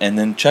that and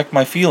then check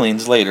my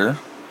feelings later,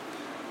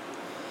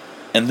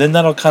 and then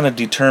that'll kind of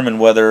determine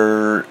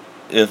whether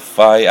if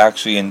I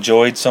actually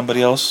enjoyed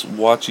somebody else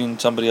watching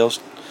somebody else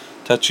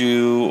touch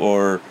you,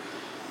 or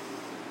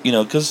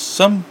because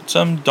some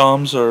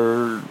doms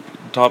or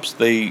tops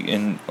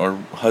or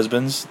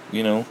husbands,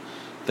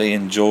 they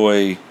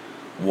enjoy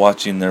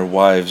watching their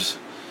wives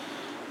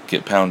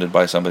get pounded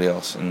by somebody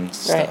else and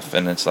stuff,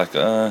 and it's like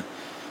I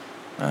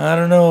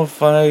don't know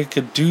if I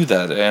could do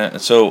that.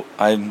 And so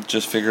I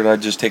just figured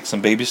I'd just take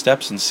some baby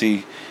steps and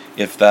see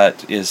if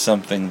that is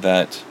something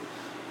that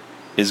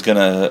is going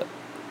to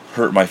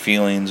hurt my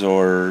feelings,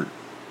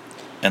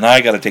 and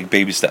I got to take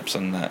baby steps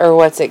on that. Or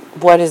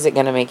what is it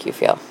going to make you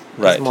feel?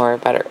 Right.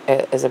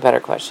 Is a better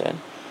question.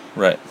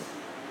 Right.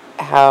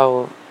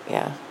 How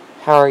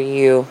are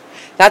you?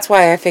 That's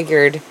why I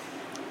figured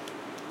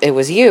it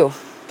was you.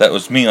 That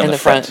was me on the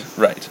front.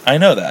 Right. I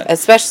know that.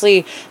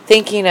 Especially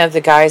thinking of the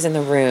guys in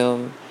the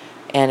room,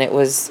 and it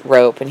was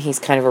rope, and he's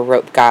kind of a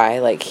rope guy.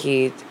 Like,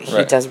 he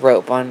does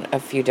rope on a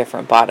few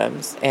different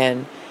bottoms.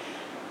 And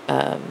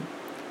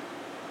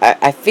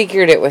I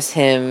figured it was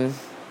him,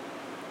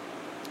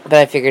 but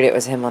I figured it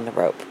was him on the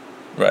rope.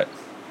 Right.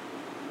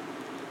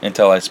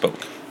 Until I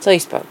spoke. Until you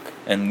spoke.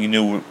 And you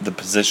knew the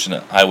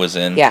position I was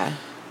in. Yeah.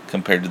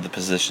 Compared to the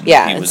position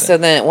that he was in. So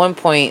in. Then at one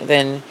point,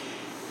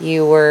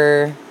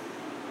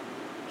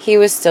 he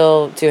was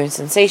still doing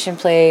sensation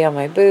play on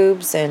my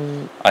boobs,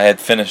 and I had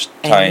finished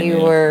tying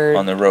you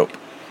on the rope,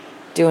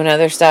 doing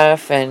other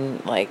stuff,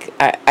 and like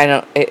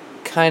it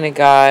kind of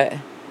got.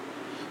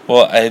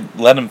 Well, I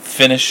let him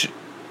finish.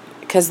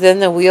 Because then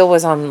the wheel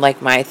was on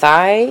like my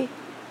thigh.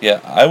 Yeah,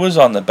 I was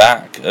on the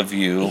back of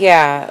you.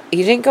 Yeah,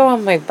 you didn't go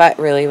on my butt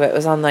really, but it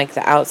was on like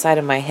the outside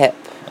of my hip,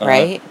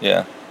 right?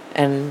 Yeah.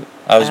 And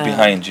I was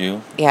behind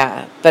you.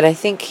 Yeah, but I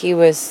think he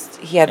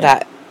had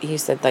that. He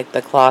said like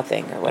the claw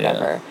thing or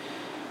whatever.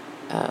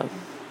 Yeah.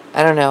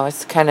 I don't know.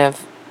 It's kind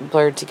of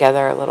blurred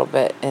together a little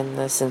bit in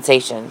the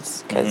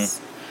sensations because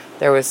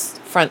there was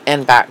front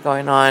and back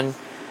going on.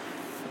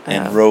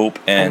 And rope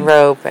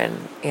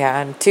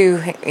and two,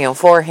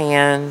 4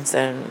 hands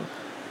and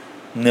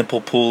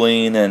nipple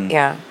pulling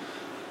and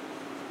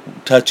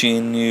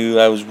touching you.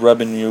 I was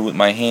rubbing you with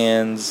my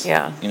hands.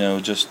 Yeah.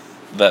 Just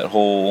that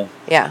whole.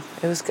 Yeah,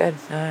 it was good.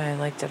 I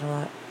liked it a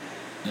lot.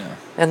 Yeah.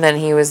 And then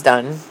he was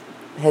done.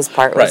 His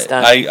part was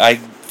done. I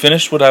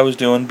finished what I was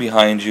doing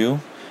behind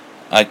you.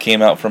 I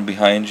came out from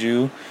behind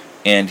you,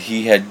 and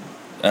he had,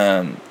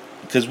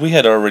 because we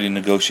had already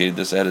negotiated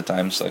this ahead of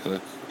time. It's like,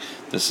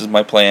 this is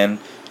my plan.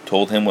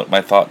 Told him what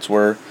my thoughts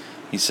were.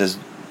 He says,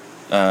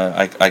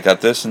 I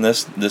got this and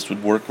this. This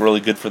would work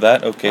really good for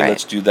that. Okay,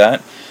 let's do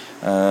that.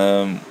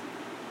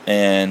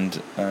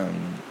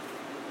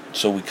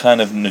 So we kind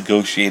of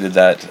negotiated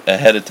that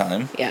ahead of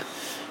time. Yeah.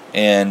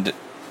 And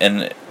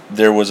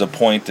there was a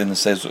point in the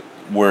says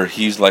where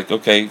he's like,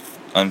 okay,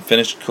 I'm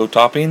finished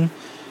co-topping.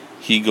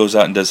 He goes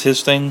out and does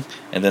his thing,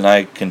 and then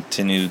I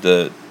continue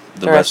the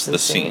rest of the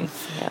scene.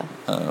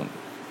 Yeah.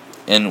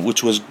 And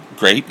which was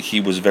great.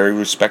 He was very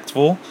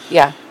respectful.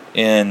 Yeah.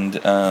 And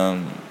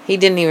he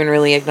didn't even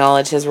really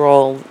acknowledge his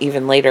role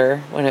even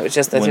later when it was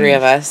just the three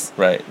of us.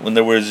 Right. When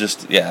there was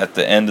just at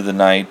the end of the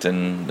night,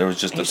 and there was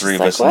just the three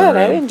of us in the room.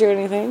 I didn't do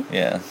anything.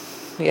 Yeah.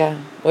 Yeah.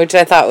 Which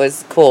I thought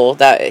was cool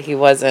that he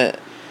wasn't.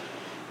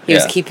 He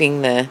was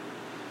keeping the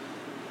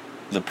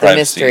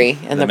mystery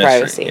and the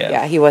privacy.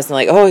 Yeah. He wasn't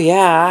like, oh yeah,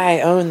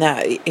 I own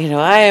that.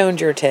 I owned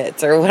your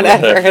tits or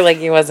whatever. Like,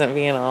 he wasn't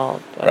being all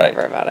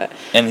whatever about it.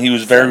 And he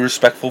was very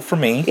respectful for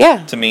me.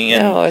 Yeah. To me,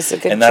 and it was a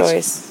good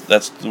choice.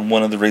 That's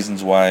one of the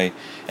reasons why.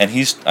 And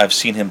I've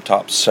seen him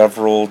top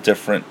several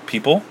different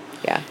people.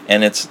 Yeah.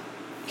 And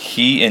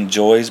he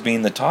enjoys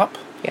being the top.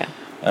 Yeah.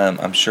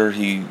 I'm sure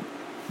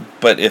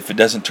but if it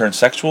doesn't turn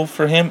sexual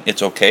for him,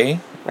 it's okay.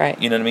 Right.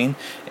 You know what I mean?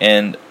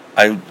 And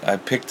I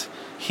picked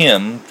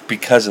him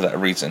because of that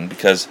reason,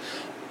 because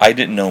I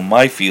didn't know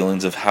my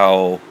feelings of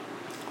how.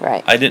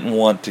 Right. I didn't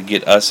want to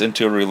get us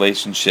into a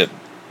relationship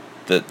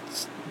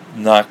that's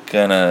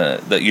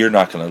that you're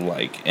not gonna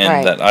like,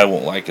 and that I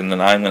won't like, and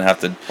then I'm gonna have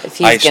to. If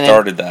he's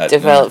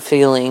develop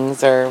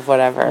feelings or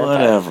whatever.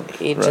 Whatever.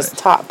 He just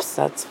tops.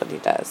 That's what he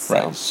does. So.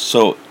 Right.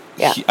 So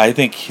I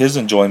think his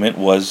enjoyment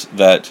was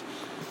that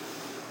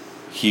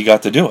he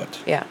got to do it.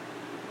 Yeah.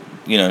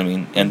 You know what I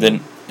mean? And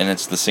then. And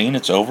it's the scene,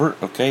 it's over,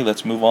 okay,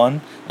 let's move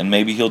on. And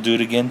maybe he'll do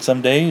it again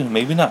someday, and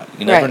maybe not.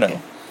 You never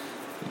know.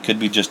 It could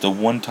be just a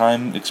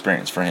one-time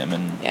experience for him,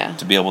 and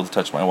to be able to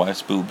touch my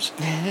wife's boobs.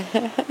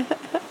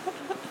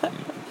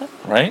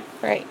 Right?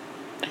 Right.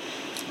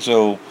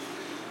 So...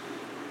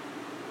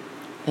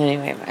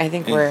 Anyway, I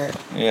think we're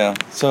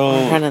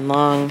running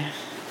long.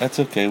 That's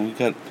okay,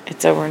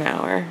 It's over an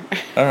hour.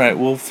 Alright,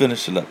 we'll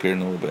finish it up here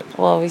in a little bit.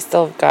 Well, we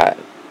still got...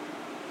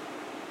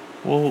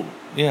 Well,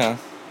 yeah.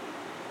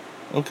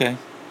 Okay.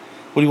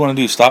 What do you want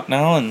to do? Stop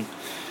now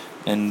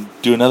and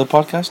do another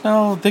podcast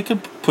now? They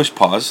could push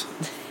pause.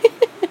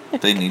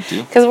 They need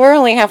to. Because we're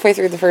only halfway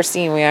through the first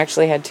scene. We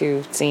actually had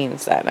 2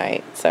 scenes that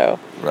night, so.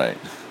 Right.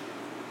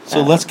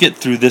 So let's get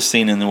through this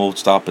scene and then we'll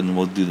stop and then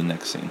we'll do the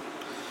next scene.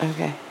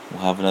 Okay.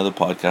 We'll have another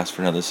podcast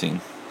for another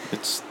scene.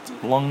 It's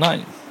a long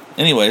night.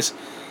 Anyways,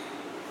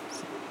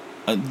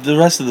 the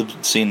rest of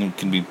the scene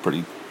can be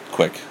pretty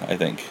quick, I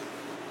think.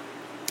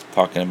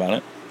 Talking about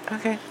it.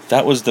 Okay.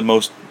 That was the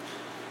most...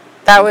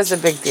 That was a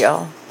big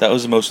deal. That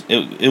was the most...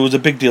 It was a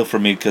big deal for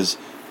me because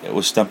it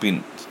was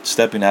stepping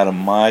out of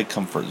my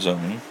comfort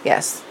zone.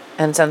 Yes.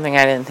 And something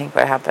I didn't think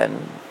would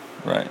happen.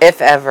 Right.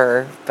 If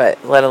ever,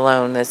 but let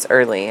alone this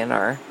early in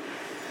our...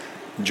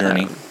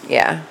 journey.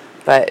 Yeah.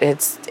 But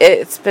it's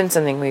been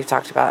something we've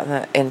talked about and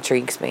that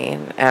intrigues me,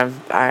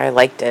 and I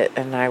liked it,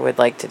 and I would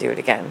like to do it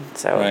again.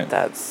 So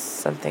that's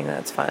something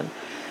that's fun.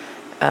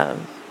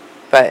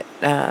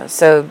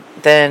 So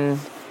then.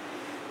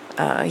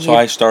 So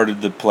I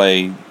started the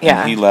play.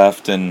 Yeah. And he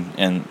left,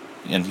 and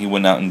he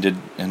went out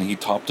and he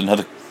topped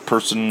another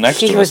person next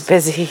to us. He was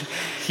busy.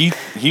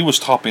 He was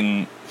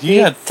topping. He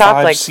had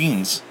topped 5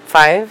 scenes.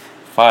 5?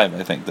 5,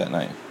 I think, that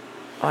night.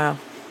 Wow.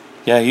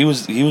 Yeah, he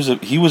was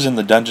in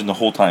the dungeon the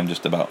whole time,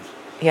 just about.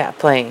 Yeah,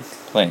 playing.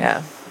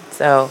 Yeah.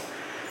 So.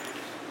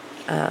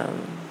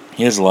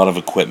 He has a lot of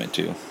equipment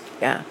too.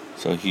 Yeah.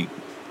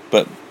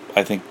 But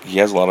I think he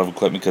has a lot of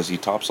equipment because he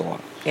tops a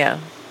lot. Yeah.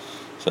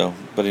 So,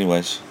 but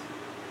anyways.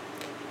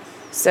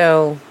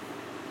 So.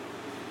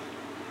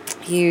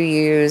 You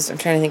used. I'm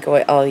trying to think of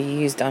what all you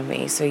used on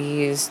me. So you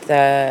used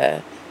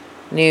the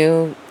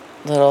new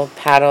little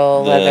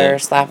paddle leather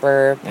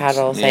slapper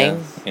paddle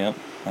thing. Yep.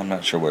 I'm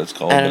not sure what it's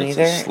called. I don't but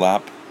either. It's a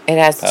slap. It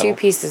has paddle. 2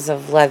 pieces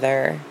of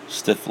leather.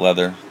 Stiff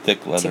leather,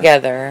 thick leather.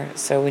 Together,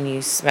 so when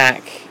you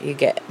smack, you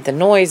get the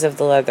noise of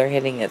the leather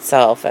hitting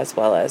itself as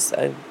well as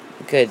a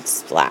good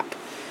slap.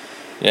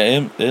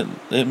 Yeah,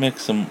 it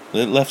makes some.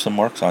 It left some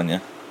marks on you.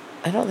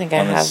 I don't think I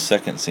have have. On the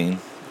second scene.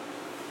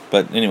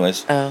 But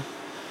anyways. Oh,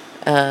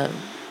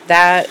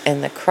 that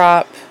and the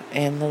crop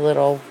and the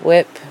little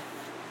whip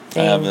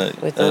thing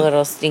with the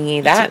little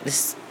stingy.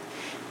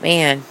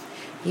 Man,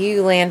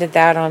 you landed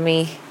that on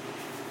me,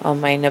 on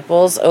my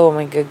nipples. Oh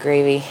my good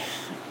gravy,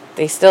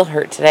 they still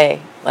hurt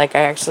today. Like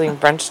I actually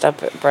brushed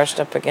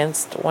up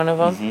against one of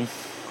them.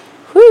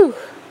 Mm-hmm. Whew.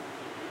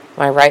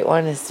 My right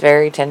one is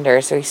very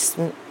tender, so he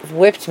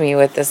whipped me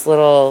with this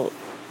little...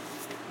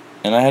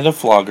 And I had a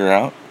flogger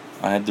out.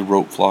 I had the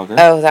rope flogger.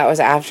 Oh, that was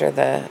after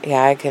the...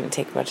 Yeah, I couldn't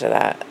take much of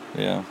that.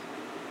 Yeah.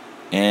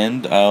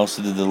 And I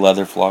also did the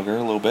leather flogger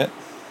a little bit.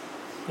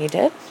 You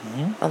did?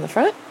 Mm-hmm. On the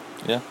front?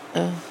 Yeah.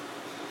 Oh.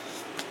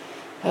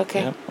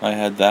 Okay. Yep, I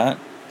had that.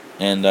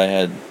 And I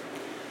had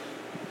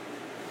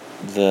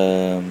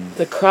the...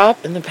 The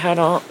crop and the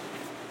paddle.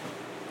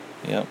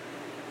 Yep.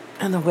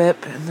 And the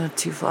whip and the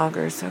 2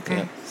 floggers. Okay.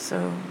 Yep.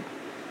 So,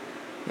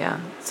 yeah.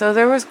 So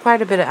there was quite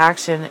a bit of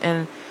action.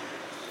 And,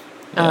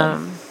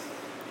 and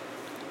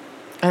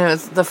it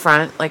was the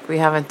front, like we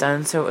haven't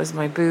done. So it was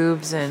my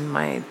boobs and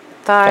my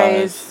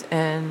thighs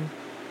and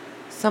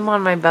some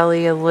on my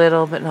belly a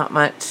little, but not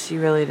much.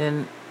 You really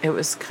didn't. It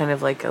was kind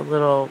of like a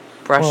little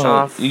brush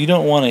off. You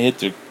don't want to hit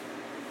the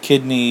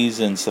kidneys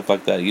and stuff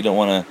like that. You don't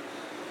want to...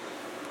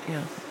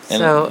 Yeah.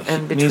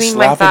 And between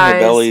my thighs... slapping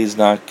your belly is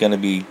not going to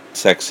be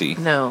sexy.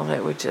 No,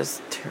 it would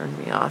just turn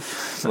me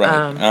off.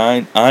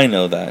 Right. I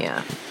know that.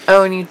 Yeah.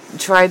 Oh, and you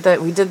tried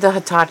that... We did the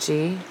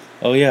Hitachi.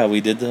 Oh, yeah,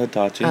 we did the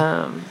Hitachi.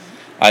 I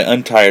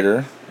untied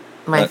her.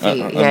 My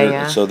feet,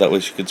 yeah. So that way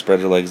she could spread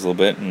her legs a little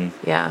bit. And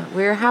yeah,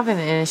 we were having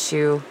an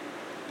issue.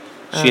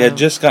 She had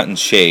just gotten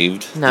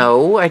shaved.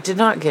 No, I did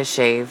not get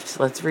shaved.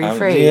 Let's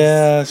rephrase.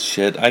 Yeah,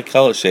 shit. I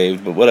call it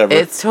shaved, but whatever.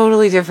 It's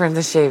totally different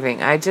than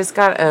shaving. I just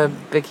got a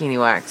bikini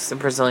wax, a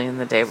Brazilian,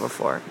 the day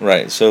before.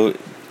 Right, so...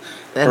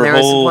 And there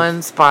was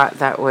one spot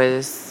that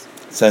was...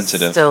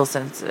 sensitive. Still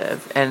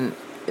sensitive. And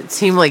it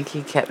seemed like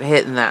he kept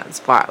hitting that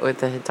spot with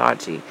the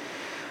Hitachi.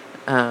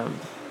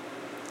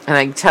 And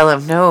I'd tell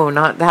him, no,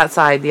 not that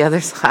side, the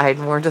other side,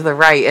 more to the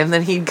right. And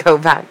then he'd go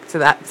back to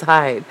that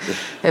side.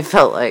 It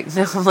felt like,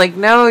 no, I'm like,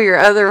 no, your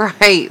other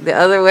right, the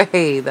other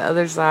way, the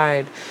other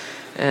side.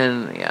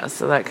 And yeah,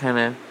 so that kind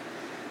of,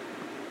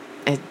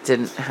 it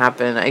didn't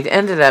happen. I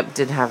ended up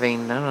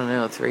having, I don't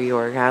know, 3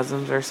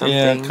 orgasms or something.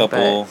 Yeah, a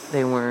couple. But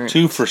they weren't.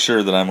 2 for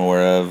sure that I'm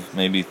aware of,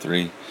 maybe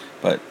 3.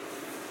 But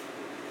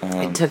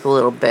it took a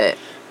little bit.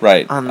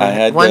 Right.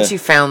 Once you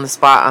found the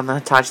spot on the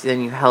Hitachi,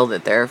 then you held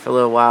it there for a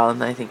little while,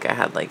 and I think I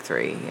had like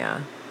 3,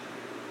 yeah.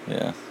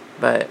 Yeah.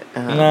 But...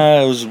 and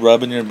I was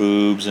rubbing your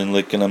boobs and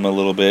licking them a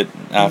little bit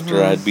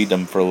after I'd beat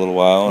them for a little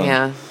while.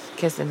 Yeah,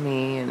 kissing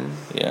me, and...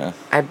 Yeah.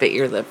 I bit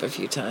your lip a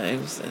few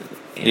times. And,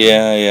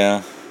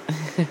 yeah.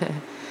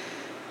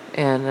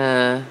 And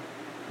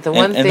the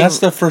one thing... And that's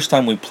the first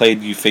time we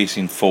played you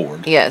facing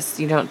forward. Yes,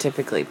 you don't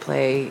typically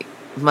play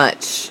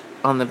much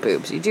on the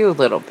boobs. You do a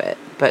little bit,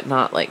 but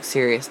not like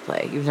serious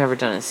play. You've never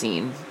done a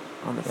scene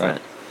on the front.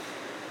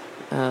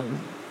 Right.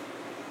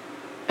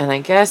 And I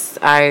guess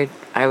I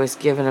was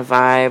given a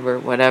vibe or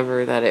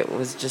whatever that it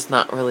was just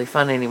not really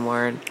fun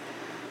anymore.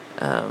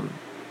 And,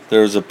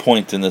 there was a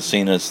point in the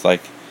scene that's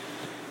like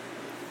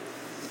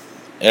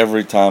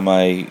every time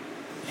I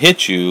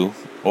hit you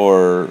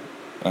or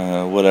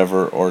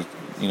whatever, or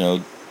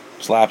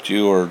slapped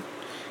you or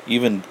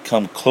even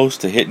come close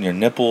to hitting your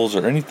nipples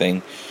or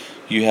anything,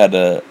 you had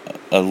a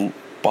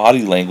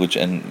body language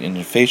and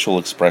your facial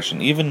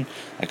expression. Even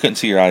I couldn't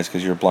see your eyes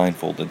because you're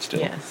blindfolded still.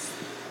 Yes.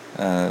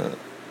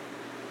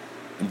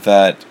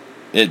 That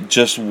it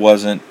just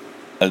wasn't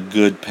a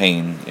good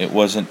pain. It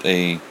wasn't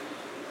a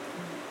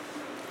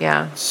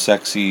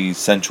sexy,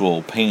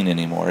 sensual pain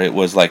anymore. It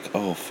was like,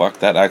 oh fuck,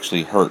 that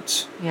actually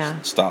hurts.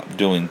 Yeah. Stop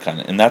doing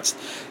kind of, and that's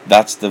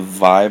the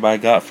vibe I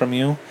got from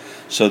you.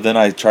 So then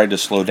I tried to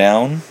slow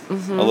down a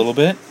little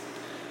bit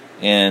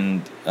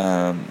and do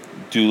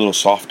a little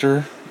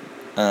softer.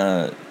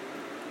 Yeah,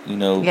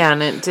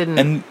 and it didn't.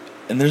 And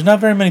there's not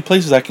very many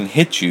places I can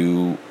hit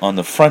you on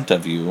the front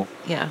of you.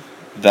 Yeah.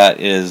 That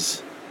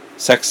is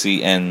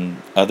sexy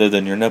and other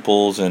than your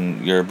nipples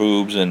and your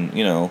boobs and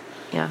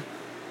Yeah.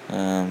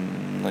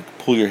 Like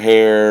pull your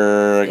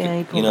hair.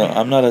 Yeah,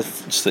 I'm not a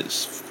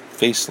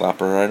face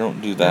slapper. I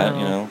don't do that.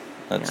 No.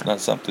 That's not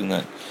something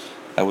that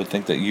I would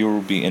think that you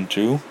would be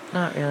into.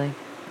 Not really.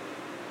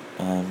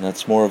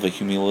 That's more of a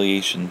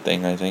humiliation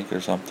thing, I think, or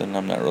something.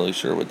 I'm not really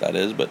sure what that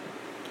is, but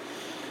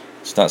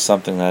it's not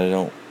something that I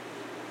don't.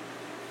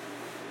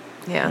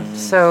 Yeah.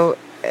 So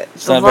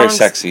it's not very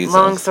sexy.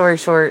 Long story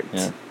short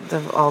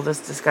of all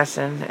this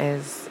discussion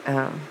is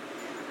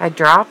I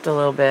dropped a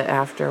little bit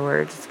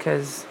afterwards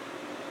because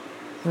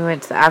we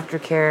went to the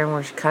aftercare and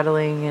we're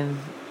cuddling, and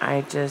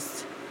I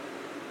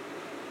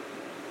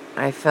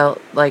felt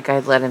like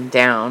I'd let him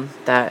down.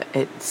 That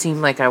it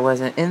seemed like I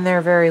wasn't in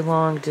there very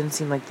long. Didn't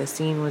seem like the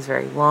scene was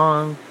very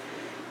long.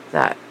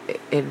 That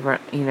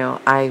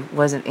I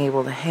wasn't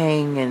able to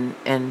hang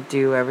and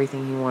do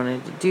everything he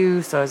wanted to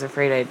do. So I was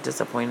afraid I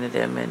disappointed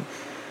him,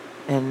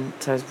 and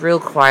so I was real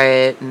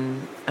quiet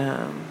and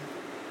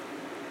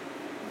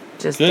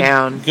just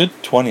down. Good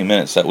 20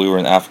 minutes that we were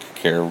in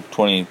aftercare.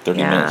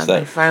 30 minutes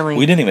that finally,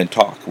 we didn't even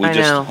talk. We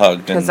just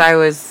hugged because I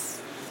was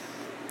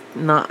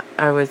not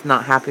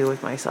happy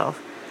with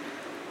myself,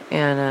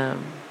 and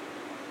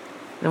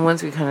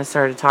once we kind of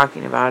started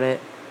talking about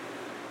it,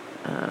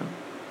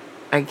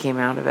 I came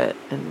out of it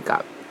and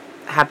got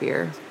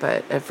happier.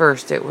 But at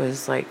first it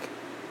was like,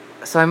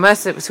 so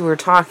we were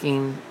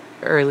talking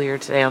earlier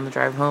today on the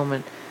drive home,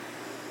 and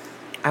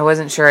I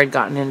wasn't sure I'd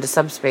gotten into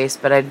subspace,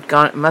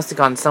 but must have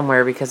gone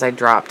somewhere because I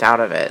dropped out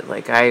of it.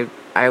 Like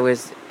I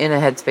was in a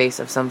headspace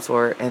of some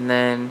sort, and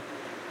then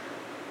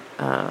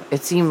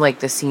it seemed like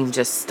the scene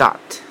just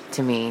stopped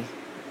to me.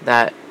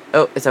 That,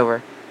 oh, it's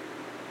over.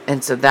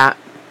 And so that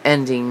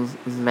ending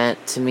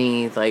meant to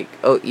me like,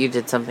 oh, you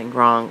did something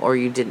wrong, or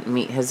you didn't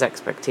meet his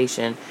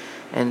expectation,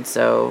 and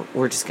so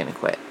we're just gonna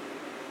quit.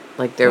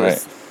 Like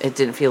it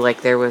didn't feel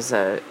like there was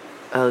a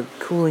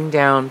cooling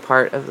down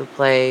part of the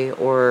play,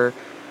 or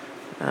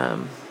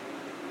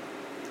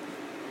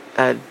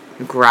a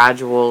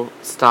gradual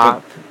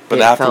stop. But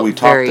it after felt we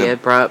talked, very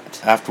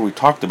abrupt. After we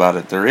talked about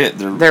it,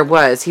 there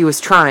was. He was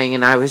trying,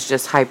 and I was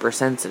just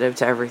hypersensitive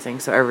to everything,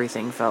 so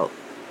everything felt.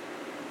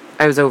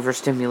 I was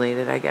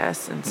overstimulated, I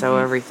guess, and so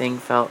everything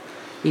felt,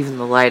 even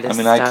the lightest.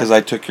 Because I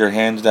took your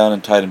hands down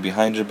and tied them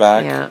behind your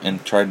back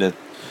and tried to.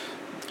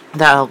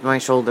 That helped my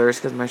shoulders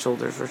because my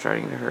shoulders were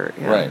starting to hurt.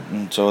 Yeah. Right,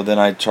 and so then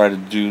I tried to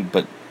do,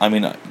 but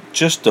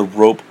just the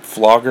rope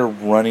flogger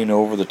running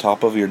over the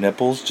top of your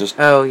nipples, just.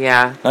 Oh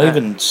yeah. Not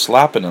even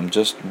slapping them,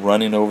 just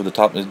running over the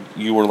top.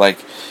 You were like.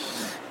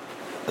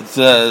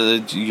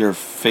 Your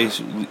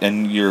face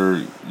and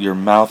your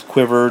mouth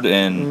quivered,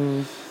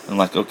 and I'm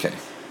like, okay.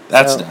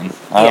 That's done.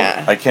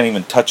 I can't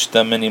even touch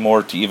them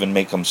anymore to even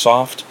make them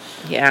soft.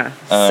 Yeah.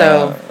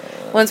 So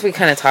once we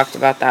kind of talked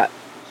about that,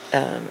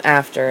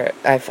 after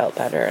I felt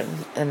better,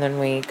 and then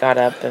we got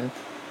up and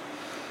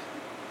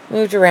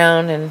moved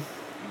around and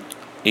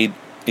ate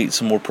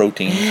some more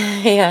protein.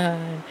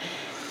 Yeah.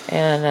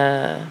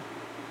 And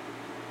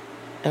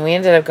we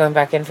ended up going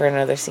back in for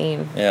another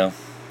scene. Yeah.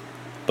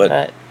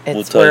 But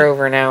we're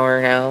over an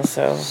hour now,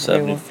 so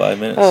 75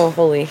 minutes. Oh,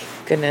 holy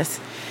goodness.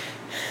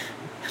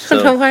 I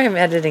don't know why I'm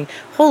editing.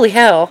 Holy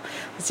hell.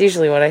 That's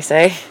usually what I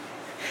say.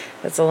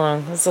 That's a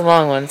long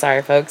one.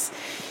 Sorry, folks.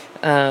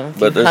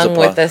 But there's hung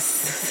with us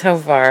so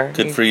far.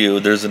 Good for you.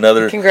 There's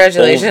another.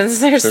 Congratulations.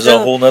 There's a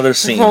whole nother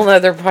scene. A whole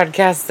other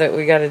podcast that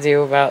we got to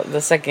do about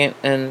the second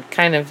and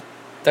kind of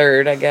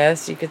third, I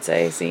guess you could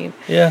say, scene.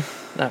 Yeah.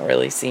 Not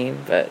really scene,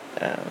 but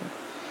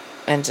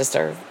and just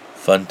our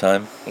fun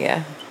time.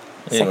 Yeah.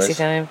 Anyways,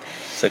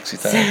 Sexy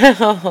time.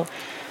 So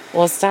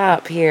we'll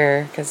stop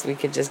here because we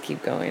could just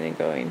keep going and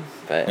going.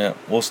 But yeah,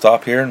 we'll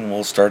stop here and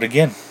we'll start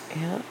again.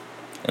 Yeah.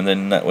 And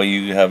then that way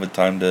you have a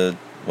time to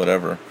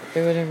whatever.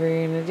 Do whatever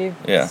you're going to do.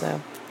 Yeah.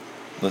 So.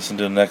 Listen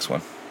to the next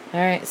one.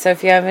 All right. So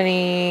if you have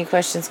any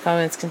questions,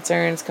 comments,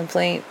 concerns,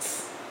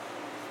 complaints,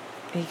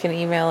 you can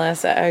email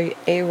us at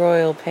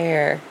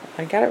aroyalpair.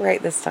 I got it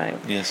right this time.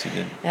 Yes, you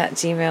did. At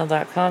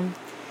gmail.com.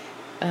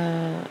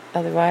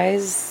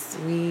 Otherwise,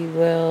 we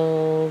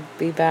will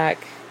be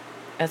back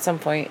at some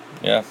point.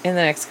 Yeah. In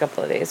the next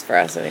couple of days for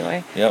us,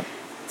 anyway. Yep.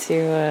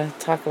 To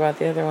talk about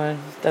the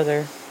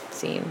other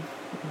scene,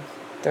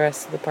 the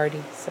rest of the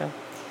party. So,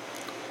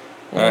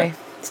 anyway,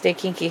 stay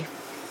kinky.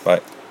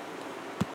 Bye.